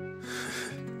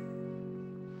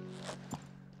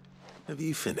 Have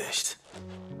you finished?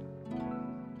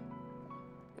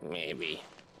 Maybe.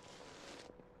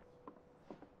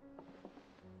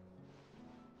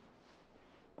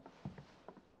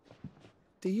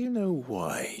 Do you know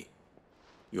why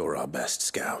you're our best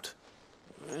scout?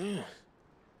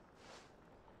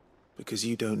 Because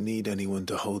you don't need anyone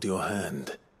to hold your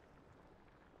hand.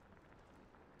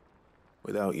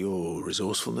 Without your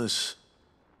resourcefulness,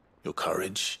 your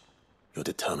courage, your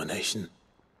determination,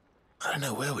 I don't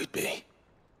know where we'd be.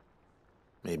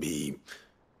 Maybe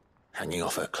hanging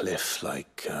off a cliff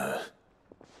like,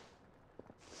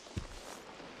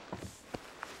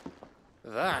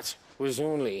 That was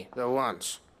only the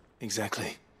once.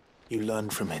 Exactly. You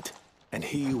learned from it. And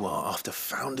here you are after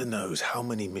Founder knows how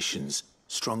many missions,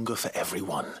 stronger for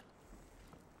everyone.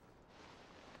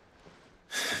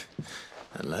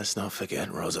 And let's not forget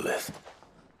Rosalith.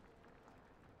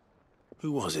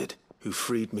 Who was it who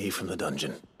freed me from the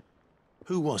dungeon?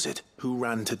 Who was it who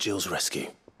ran to Jill's rescue?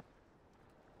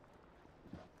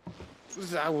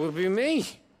 That would be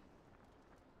me.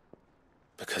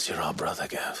 Because you're our brother,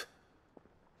 Gav.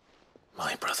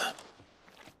 My brother.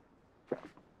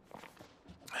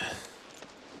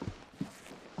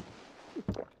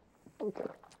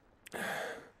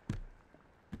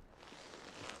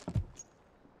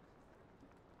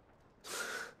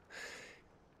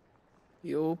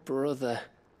 Your brother.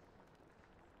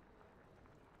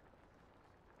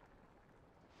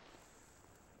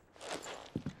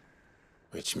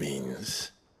 Which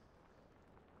means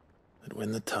that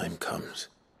when the time comes,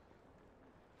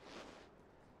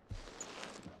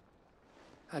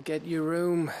 I get your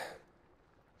room.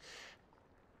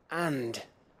 And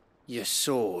your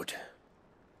sword.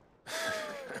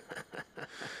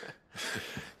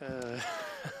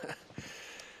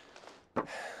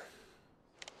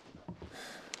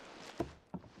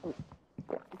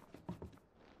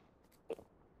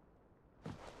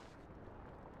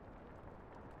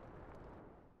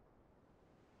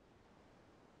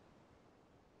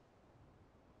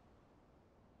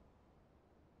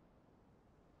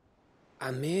 I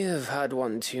may have had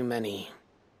one too many.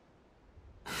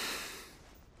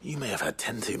 you may have had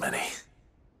 10 too many.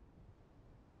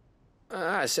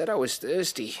 I said I was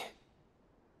thirsty.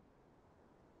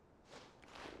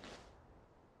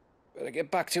 Better get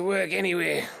back to work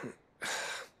anyway,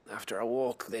 after I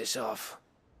walk this off.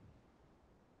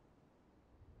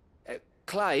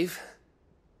 Clive?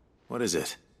 What is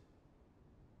it?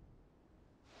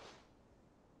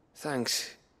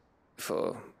 Thanks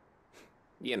for,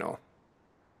 you know.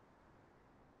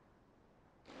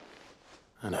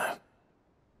 I know.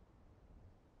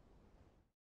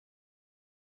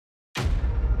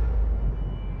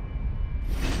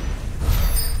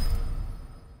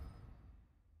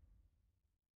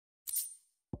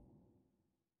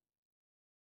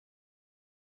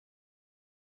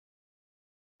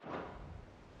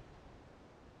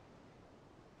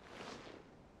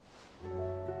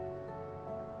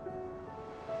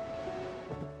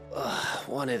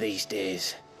 One of these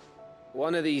days.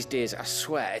 One of these days, I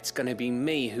swear it's gonna be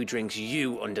me who drinks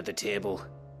you under the table.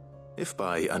 If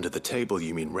by under the table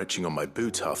you mean retching on my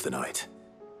boots half the night,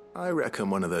 I reckon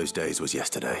one of those days was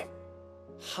yesterday.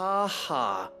 Ha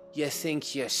ha, you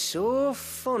think you're so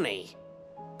funny.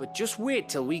 But just wait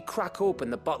till we crack open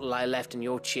the bottle I left in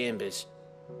your chambers.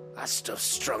 That stuff's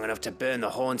strong enough to burn the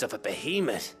horns off a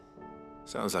behemoth.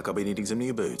 Sounds like I'll be needing some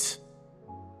new boots.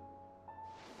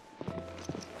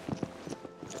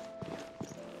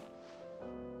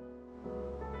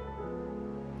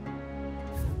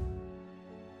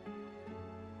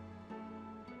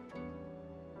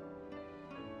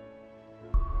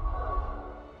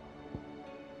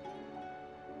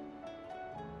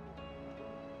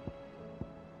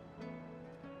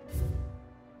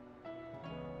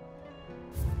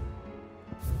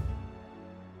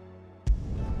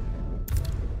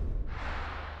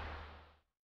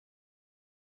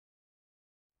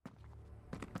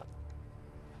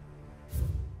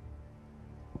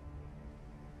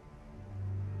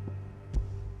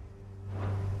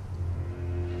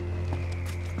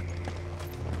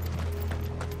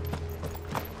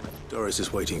 Doris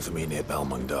is waiting for me near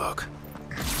Balmung Dark.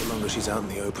 The longer she's out in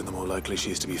the open, the more likely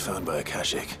she is to be found by a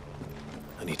Kashik.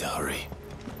 I need to hurry.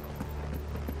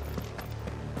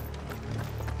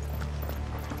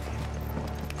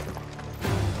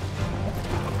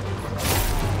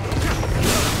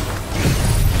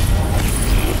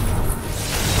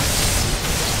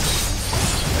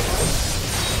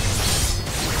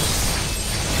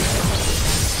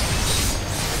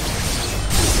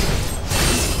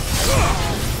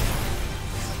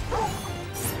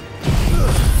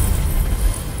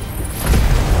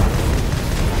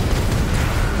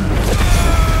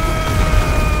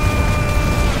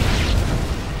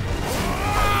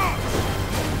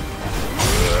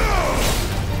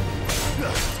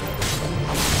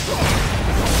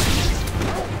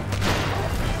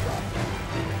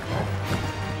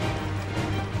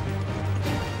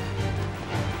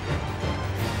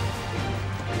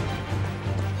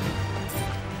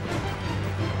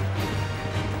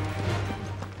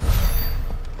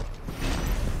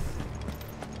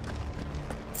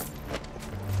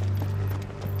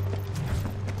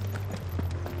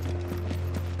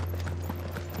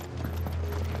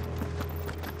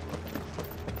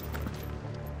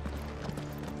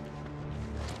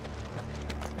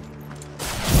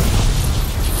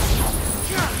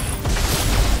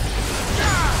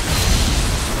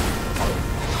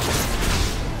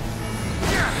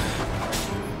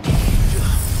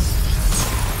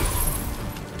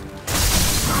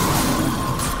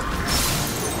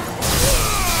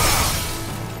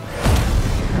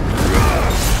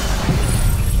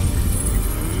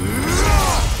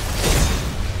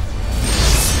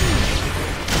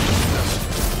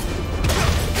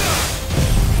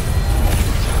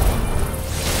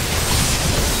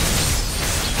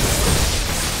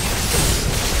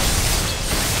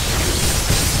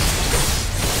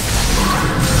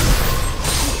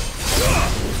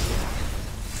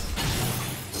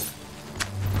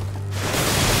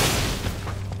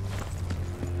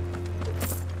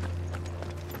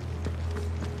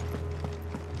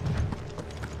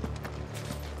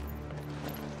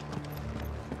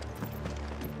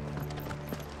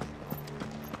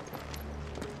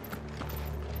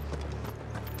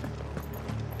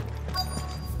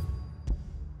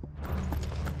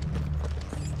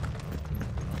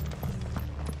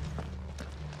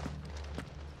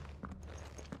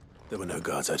 There were no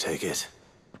guards, I take it.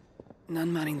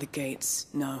 None manning the gates,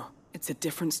 no. It's a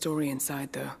different story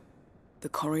inside, though. The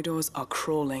corridors are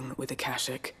crawling with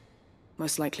Akashic.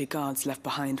 Most likely guards left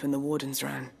behind when the wardens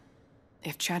ran.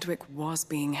 If Chadwick was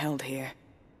being held here,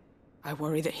 I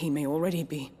worry that he may already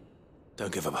be.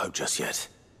 Don't give up hope just yet,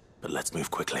 but let's move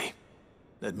quickly.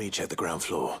 Let me check the ground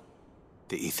floor.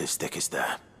 The ether stick is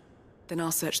there. Then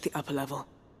I'll search the upper level.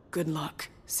 Good luck,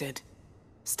 Sid.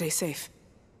 Stay safe.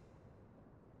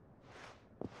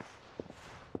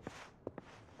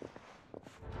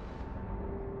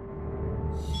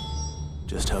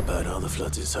 Just how bad are the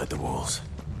floods inside the walls?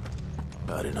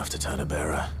 Bad enough to turn a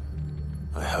bearer?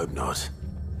 I hope not.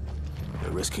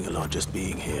 We're risking a lot just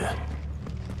being here.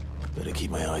 Better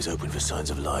keep my eyes open for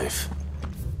signs of life.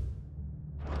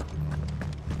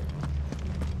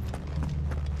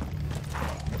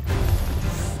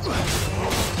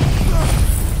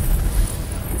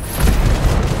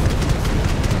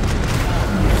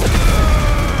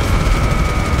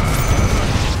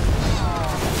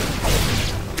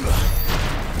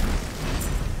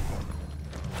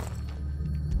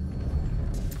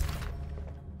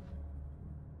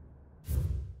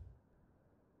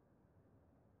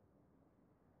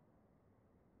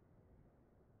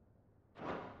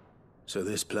 So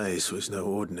this place was no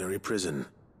ordinary prison.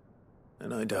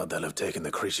 And I doubt they'll have taken the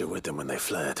creature with them when they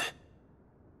fled.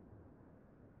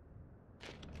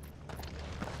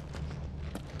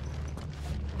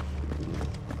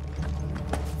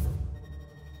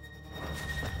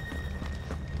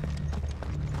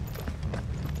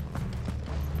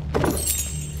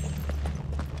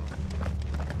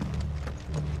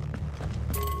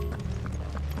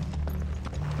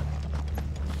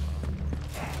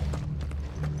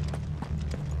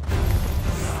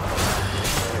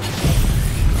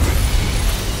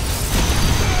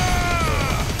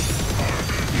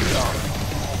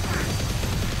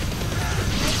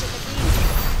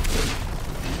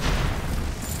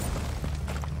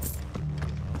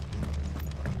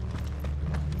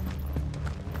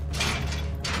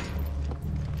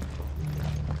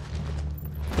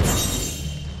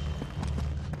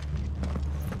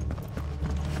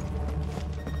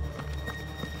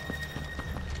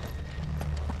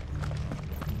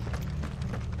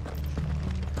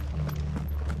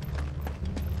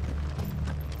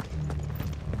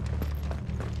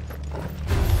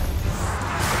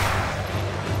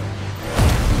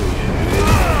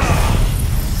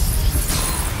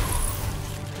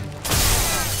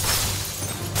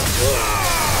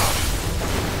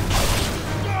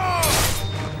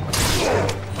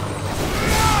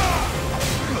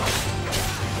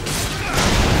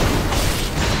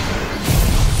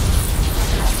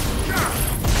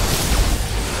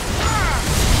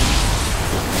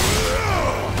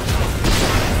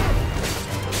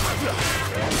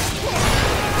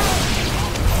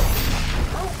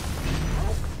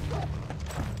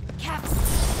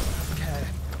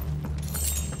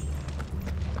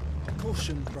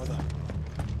 Caution, brother.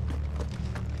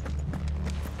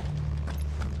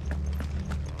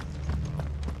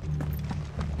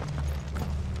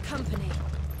 Company.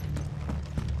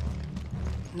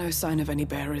 No sign of any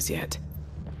bearers yet.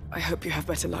 I hope you have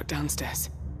better luck downstairs.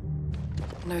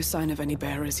 No sign of any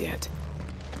bearers yet.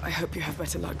 I hope you have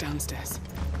better luck downstairs.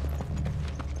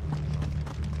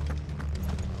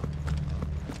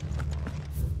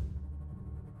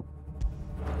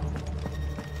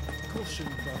 Caution,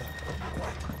 brother.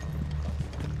 Quiet.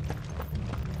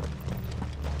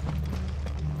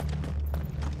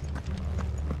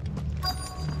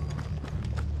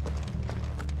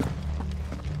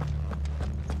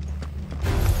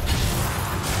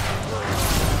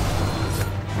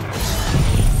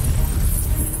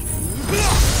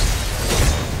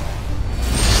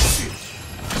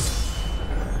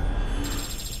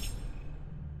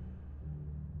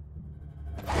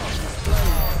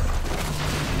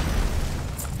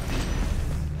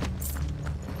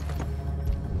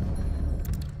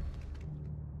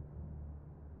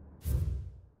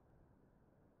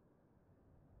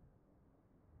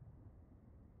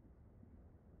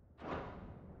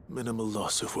 Minimal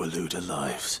loss of Waluda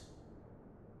lives.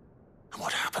 And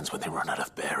what happens when they run out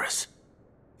of bearers?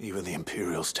 Even the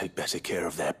Imperials take better care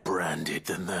of their branded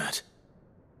than that.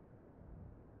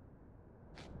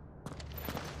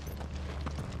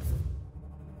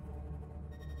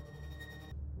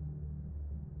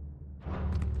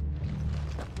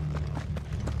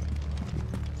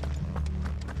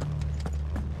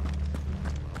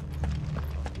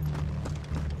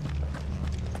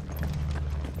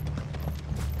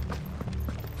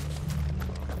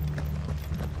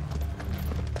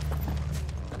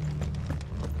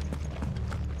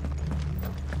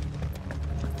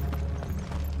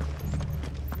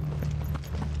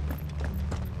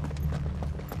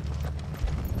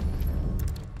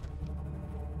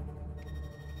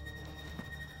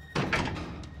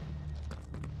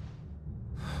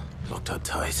 Locked up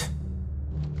tight.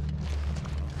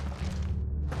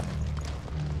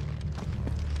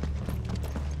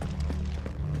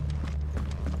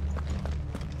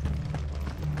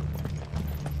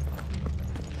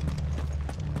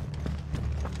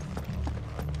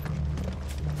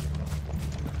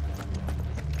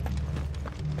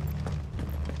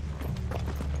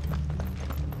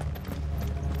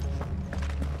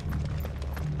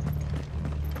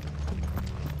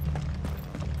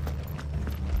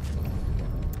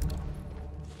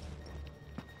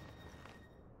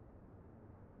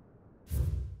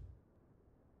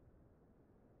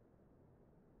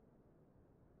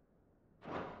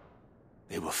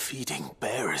 They were feeding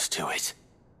bearers to it.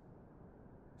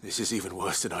 This is even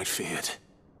worse than I'd feared.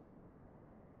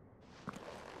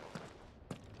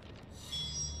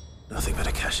 Nothing but a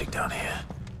Akashic down here.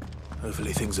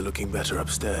 Hopefully things are looking better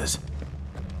upstairs.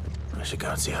 I should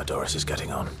go and see how Doris is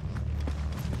getting on.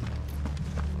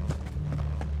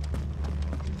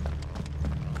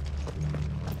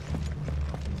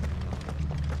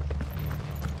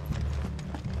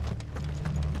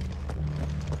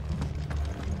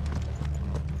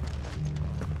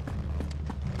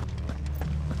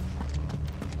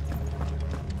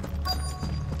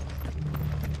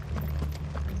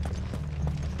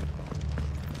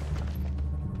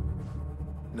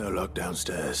 No luck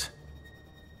downstairs.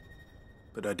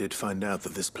 But I did find out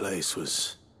that this place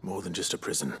was more than just a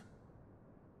prison.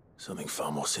 Something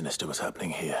far more sinister was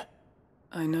happening here.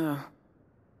 I know.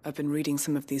 I've been reading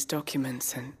some of these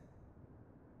documents and...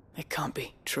 it can't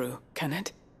be true, can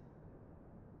it?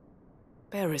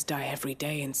 Bearers die every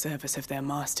day in service of their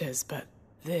masters, but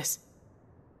this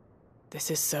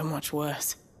is so much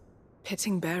worse.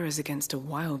 Pitting bearers against a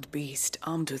wild beast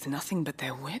armed with nothing but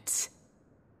their wits?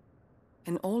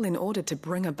 And all in order to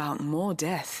bring about more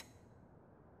death.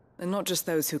 And not just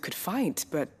those who could fight,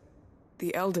 but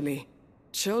the elderly,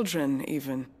 children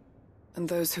even. And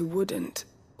those who wouldn't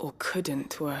or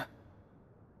couldn't were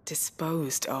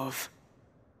disposed of.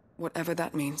 Whatever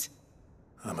that means.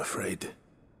 I'm afraid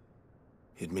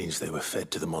it means they were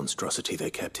fed to the monstrosity they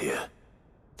kept here.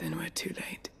 Then we're too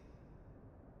late.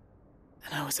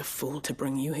 And I was a fool to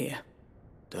bring you here.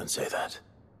 Don't say that.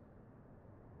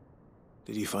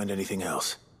 Did you find anything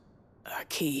else? A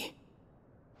key.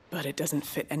 But it doesn't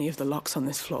fit any of the locks on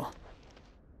this floor.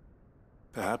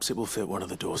 Perhaps it will fit one of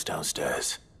the doors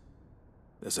downstairs.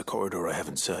 There's a corridor I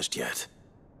haven't searched yet.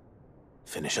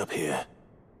 Finish up here,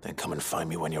 then come and find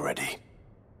me when you're ready.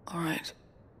 All right.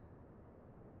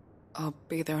 I'll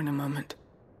be there in a moment.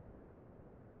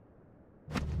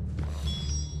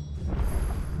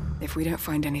 If we don't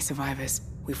find any survivors,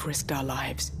 we've risked our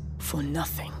lives for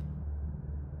nothing.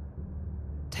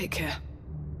 Take care.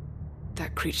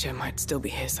 That creature might still be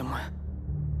here somewhere.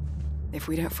 If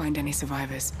we don't find any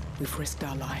survivors, we've risked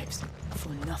our lives for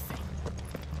nothing.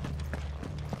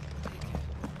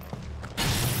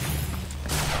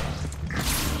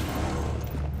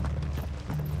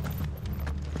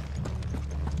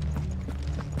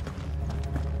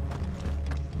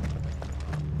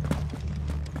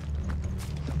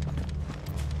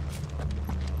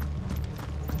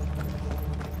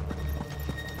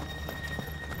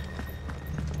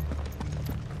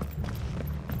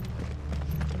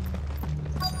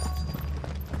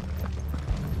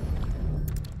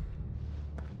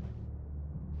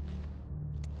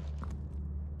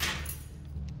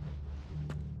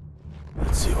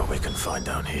 Let's see what we can find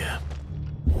down here.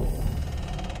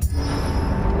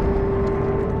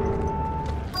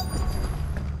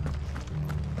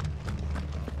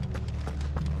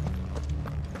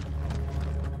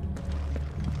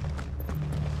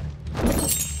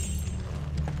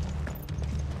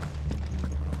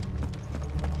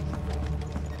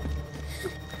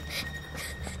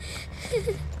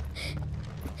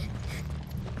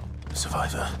 A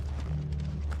survivor.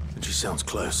 And she sounds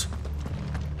close.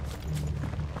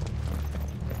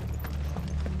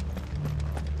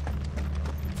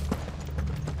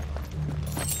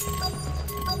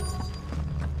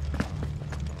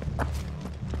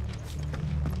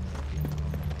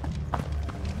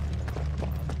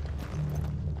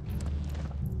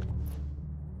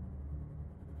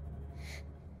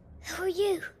 Who are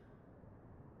you?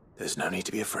 There's no need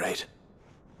to be afraid.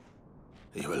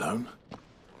 Are you alone?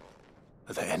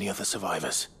 Are there any other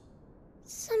survivors?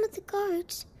 Some of the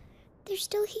guards. They're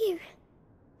still here.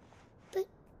 But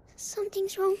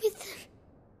something's wrong with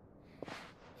them.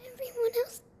 Everyone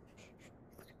else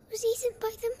was eaten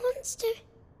by the monster.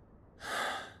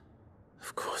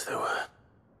 Of course there were.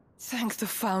 Thank the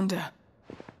Founder.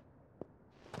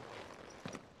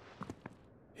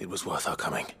 It was worth our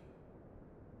coming.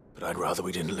 But I'd rather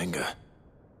we didn't linger.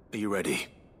 Are you ready?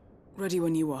 Ready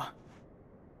when you are.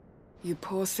 You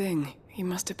poor thing. He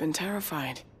must have been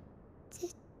terrified.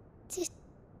 Did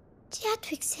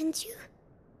Chadwick send you?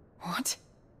 What?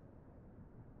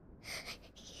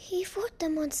 He fought the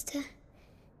monster.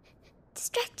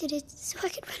 Distracted it so I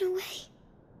could run away.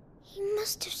 He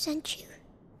must have sent you.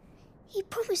 He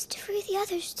promised to free the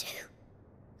others too.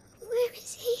 Where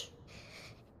is he?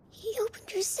 He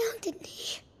opened your cell, didn't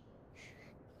he?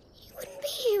 He wouldn't be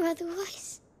here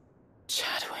otherwise.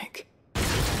 Chadwick.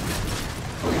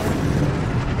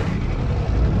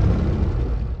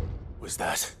 Was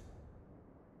that?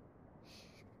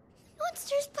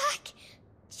 Monster's back!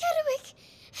 Chadwick,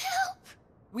 help!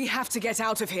 We have to get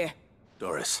out of here.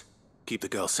 Doris, keep the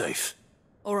girl safe.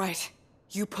 All right.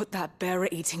 You put that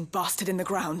bearer-eating bastard in the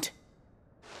ground.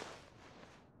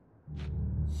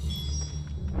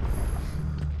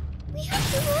 We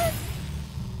have to run!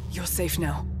 You're safe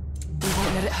now. We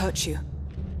won't let it hurt you.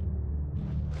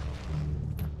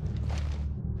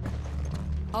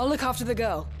 I'll look after the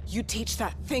girl. You teach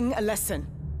that thing a lesson.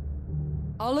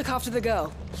 I'll look after the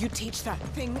girl. You teach that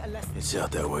thing a lesson. It's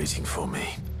out there waiting for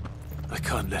me. I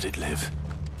can't let it live.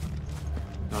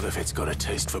 Not if it's got a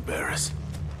taste for bearers.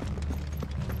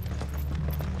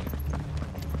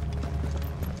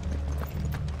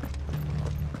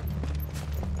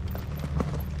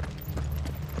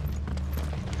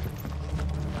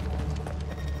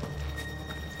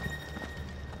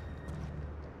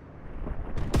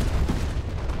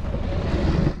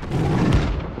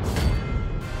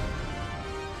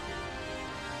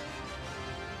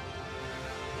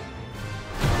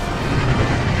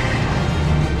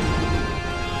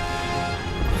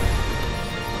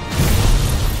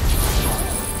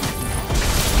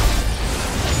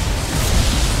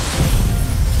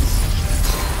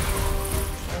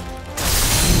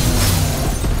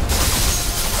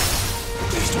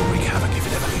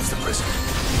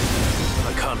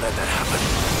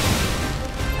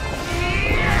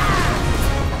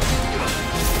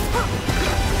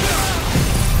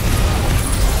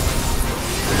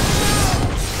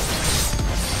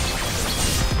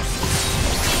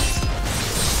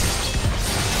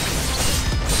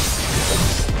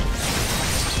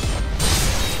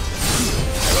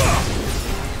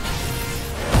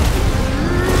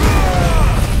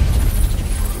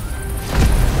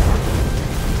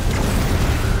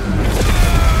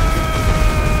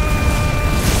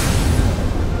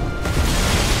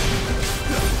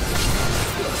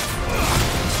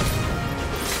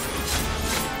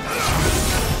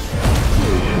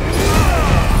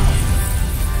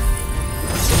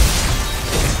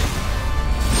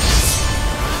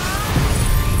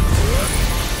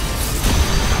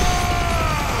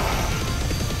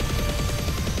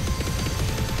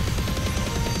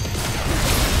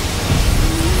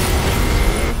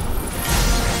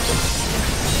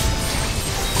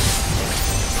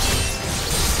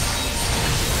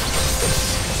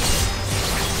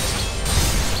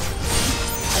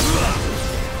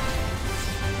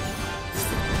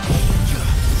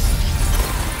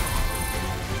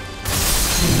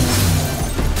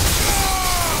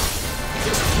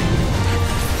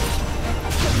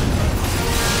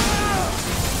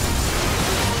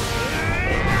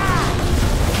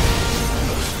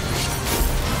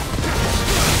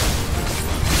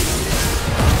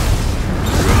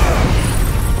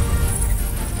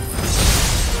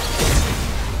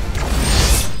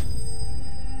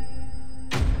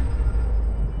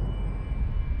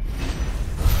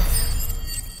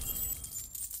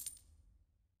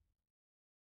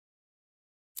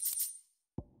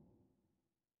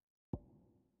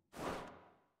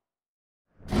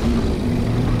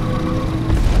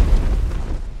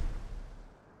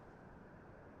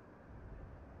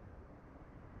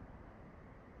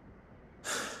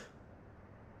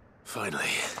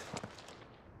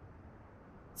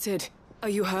 Sid, are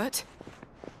you hurt?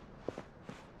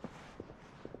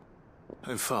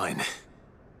 I'm fine.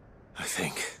 I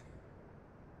think.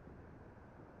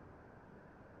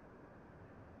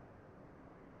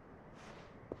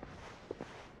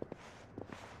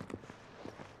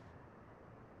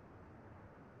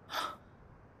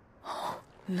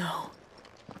 No.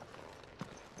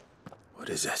 What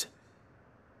is it?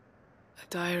 A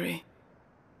diary.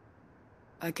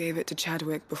 I gave it to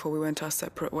Chadwick before we went our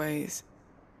separate ways.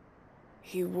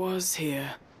 He was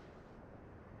here.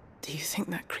 Do you think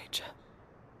that creature?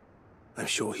 I'm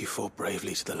sure he fought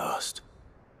bravely to the last.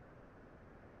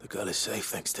 The girl is safe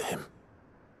thanks to him.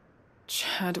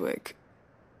 Chadwick.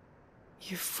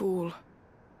 You fool.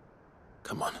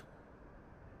 Come on.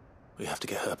 We have to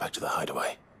get her back to the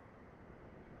hideaway.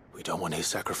 We don't want his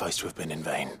sacrifice to have been in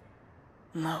vain.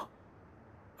 No.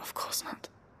 Of course not.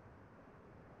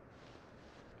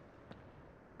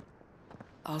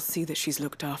 I'll see that she's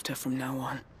looked after from now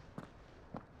on.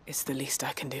 It's the least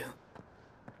I can do.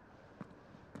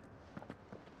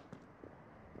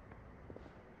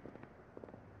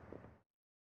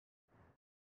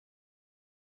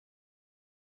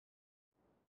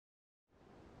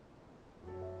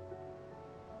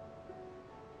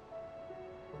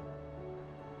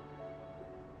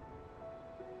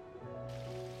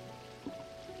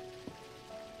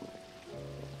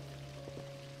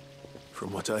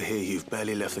 From what I hear, you've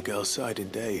barely left the girl's side in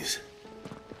days.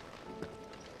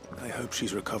 I hope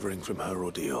she's recovering from her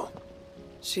ordeal.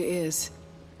 She is.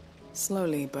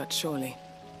 Slowly but surely.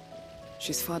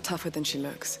 She's far tougher than she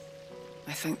looks.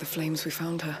 I thank the flames we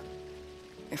found her.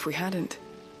 If we hadn't...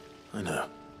 I know.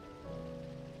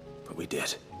 But we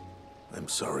did. I'm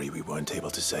sorry we weren't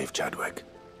able to save Chadwick.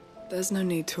 There's no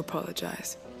need to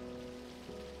apologize.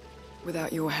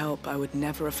 Without your help, I would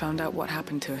never have found out what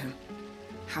happened to him.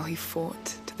 How he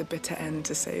fought to the bitter end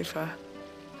to save her.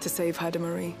 To save Haida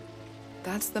Marie.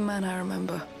 That's the man I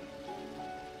remember.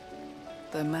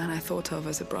 The man I thought of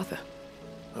as a brother.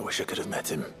 I wish I could have met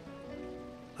him.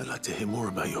 I'd like to hear more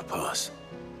about your past.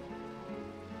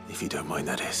 If you don't mind,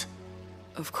 that is.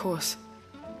 Of course.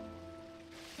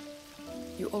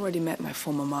 You already met my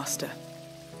former master.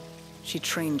 She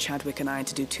trained Chadwick and I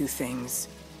to do two things.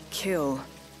 Kill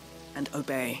and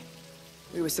obey.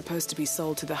 We were supposed to be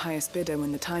sold to the highest bidder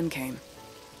when the time came.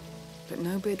 But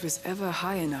no bid was ever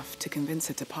high enough to convince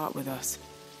her to part with us.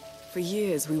 For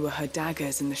years, we were her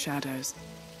daggers in the shadows.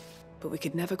 But we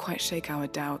could never quite shake our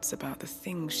doubts about the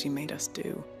things she made us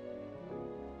do.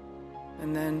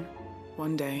 And then,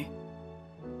 one day,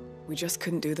 we just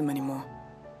couldn't do them anymore.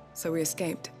 So we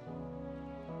escaped.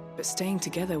 But staying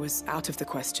together was out of the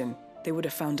question. They would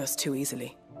have found us too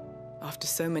easily. After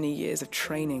so many years of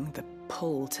training, the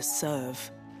pull to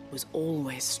serve was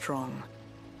always strong.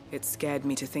 It scared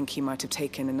me to think he might have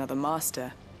taken another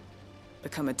master,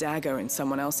 become a dagger in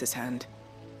someone else's hand.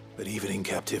 But even in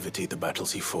captivity, the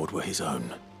battles he fought were his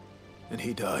own. And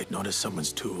he died not as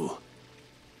someone's tool,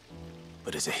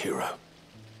 but as a hero.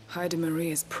 Haida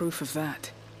Marie is proof of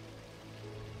that.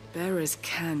 Bearers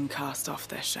can cast off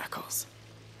their shackles.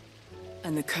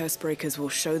 And the Cursebreakers will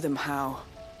show them how.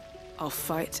 I'll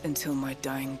fight until my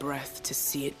dying breath to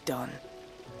see it done.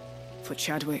 For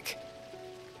Chadwick,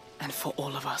 and for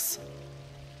all of us.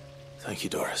 Thank you,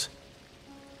 Doris.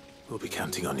 We'll be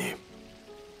counting on you.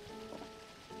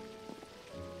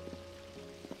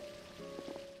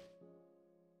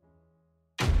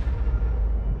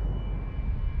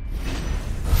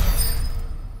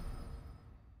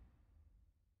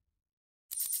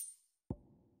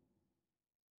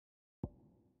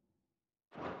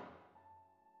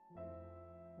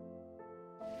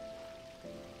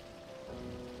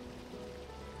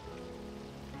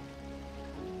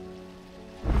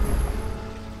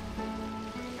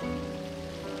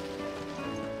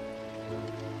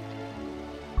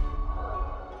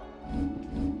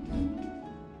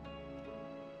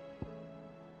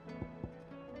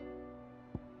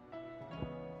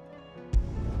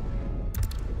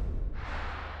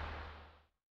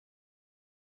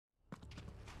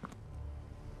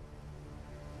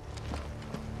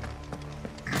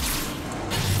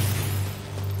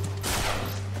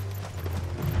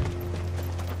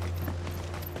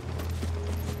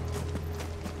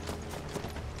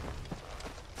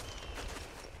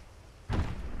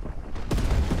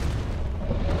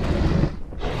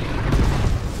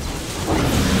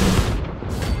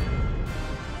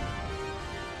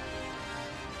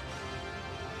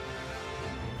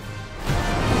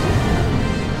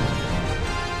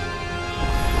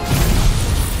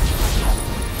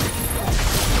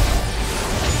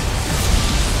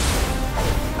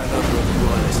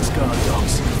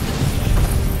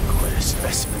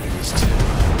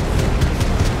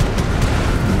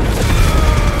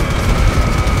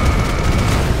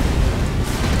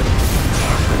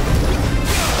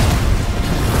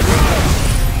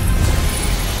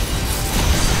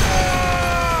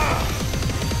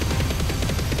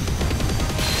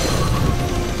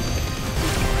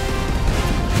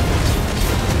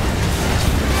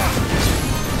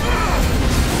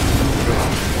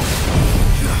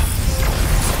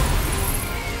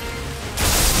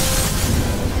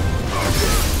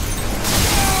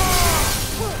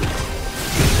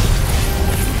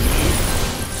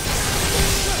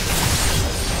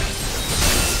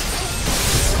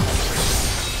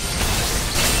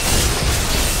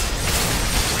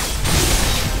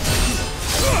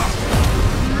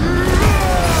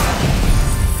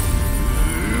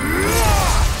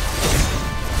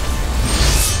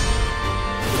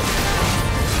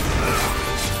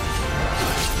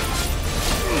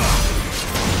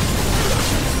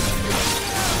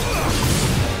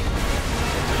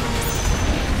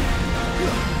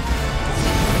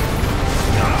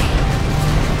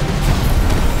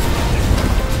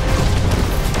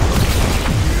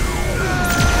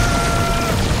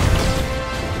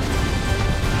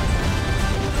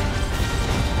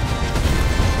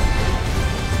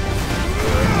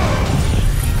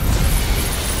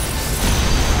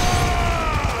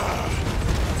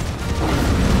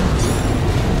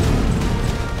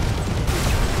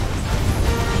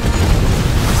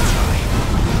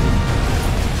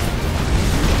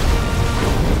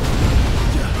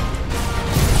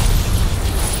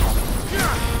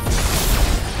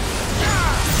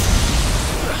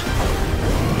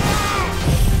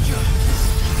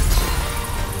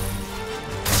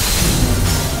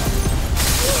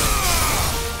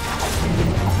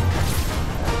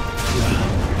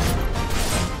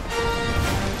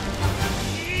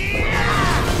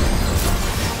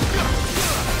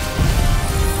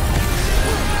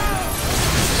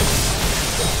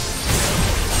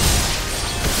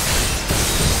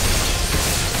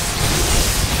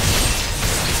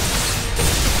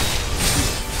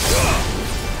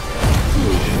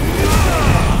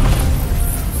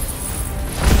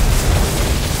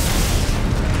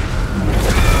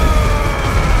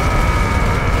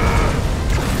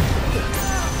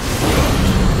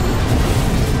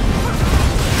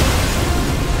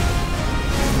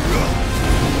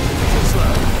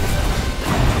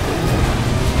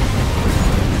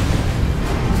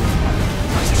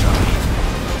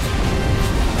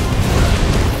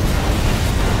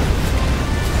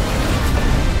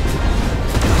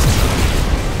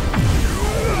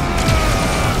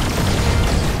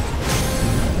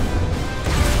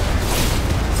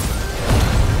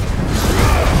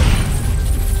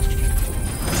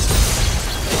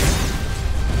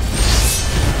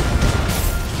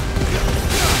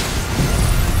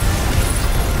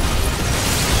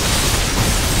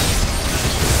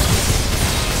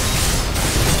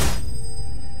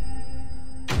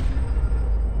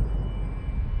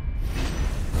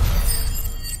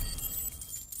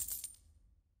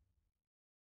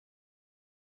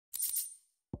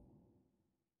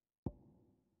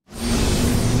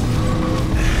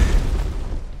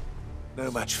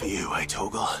 No match for you, eh,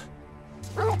 Torgal?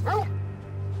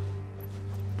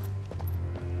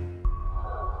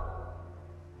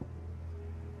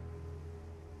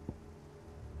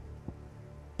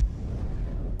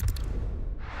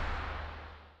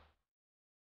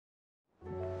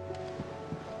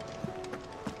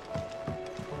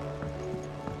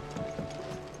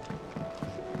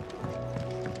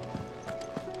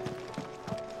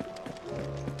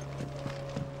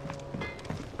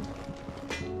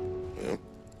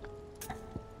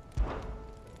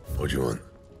 What do you want?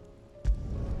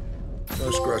 No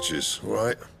scratches, all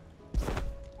right?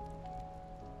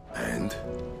 And?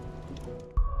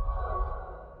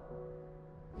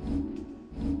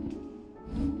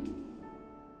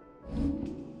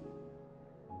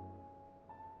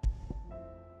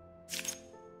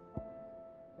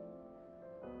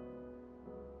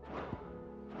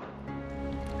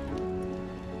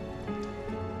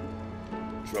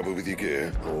 Trouble with your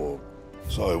gear, or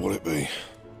so will it be?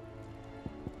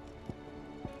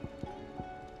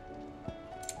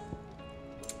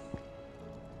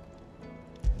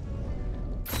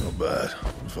 Not bad,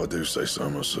 if I do say so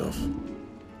myself.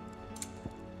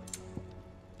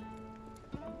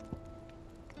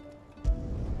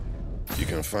 You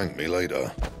can thank me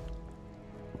later.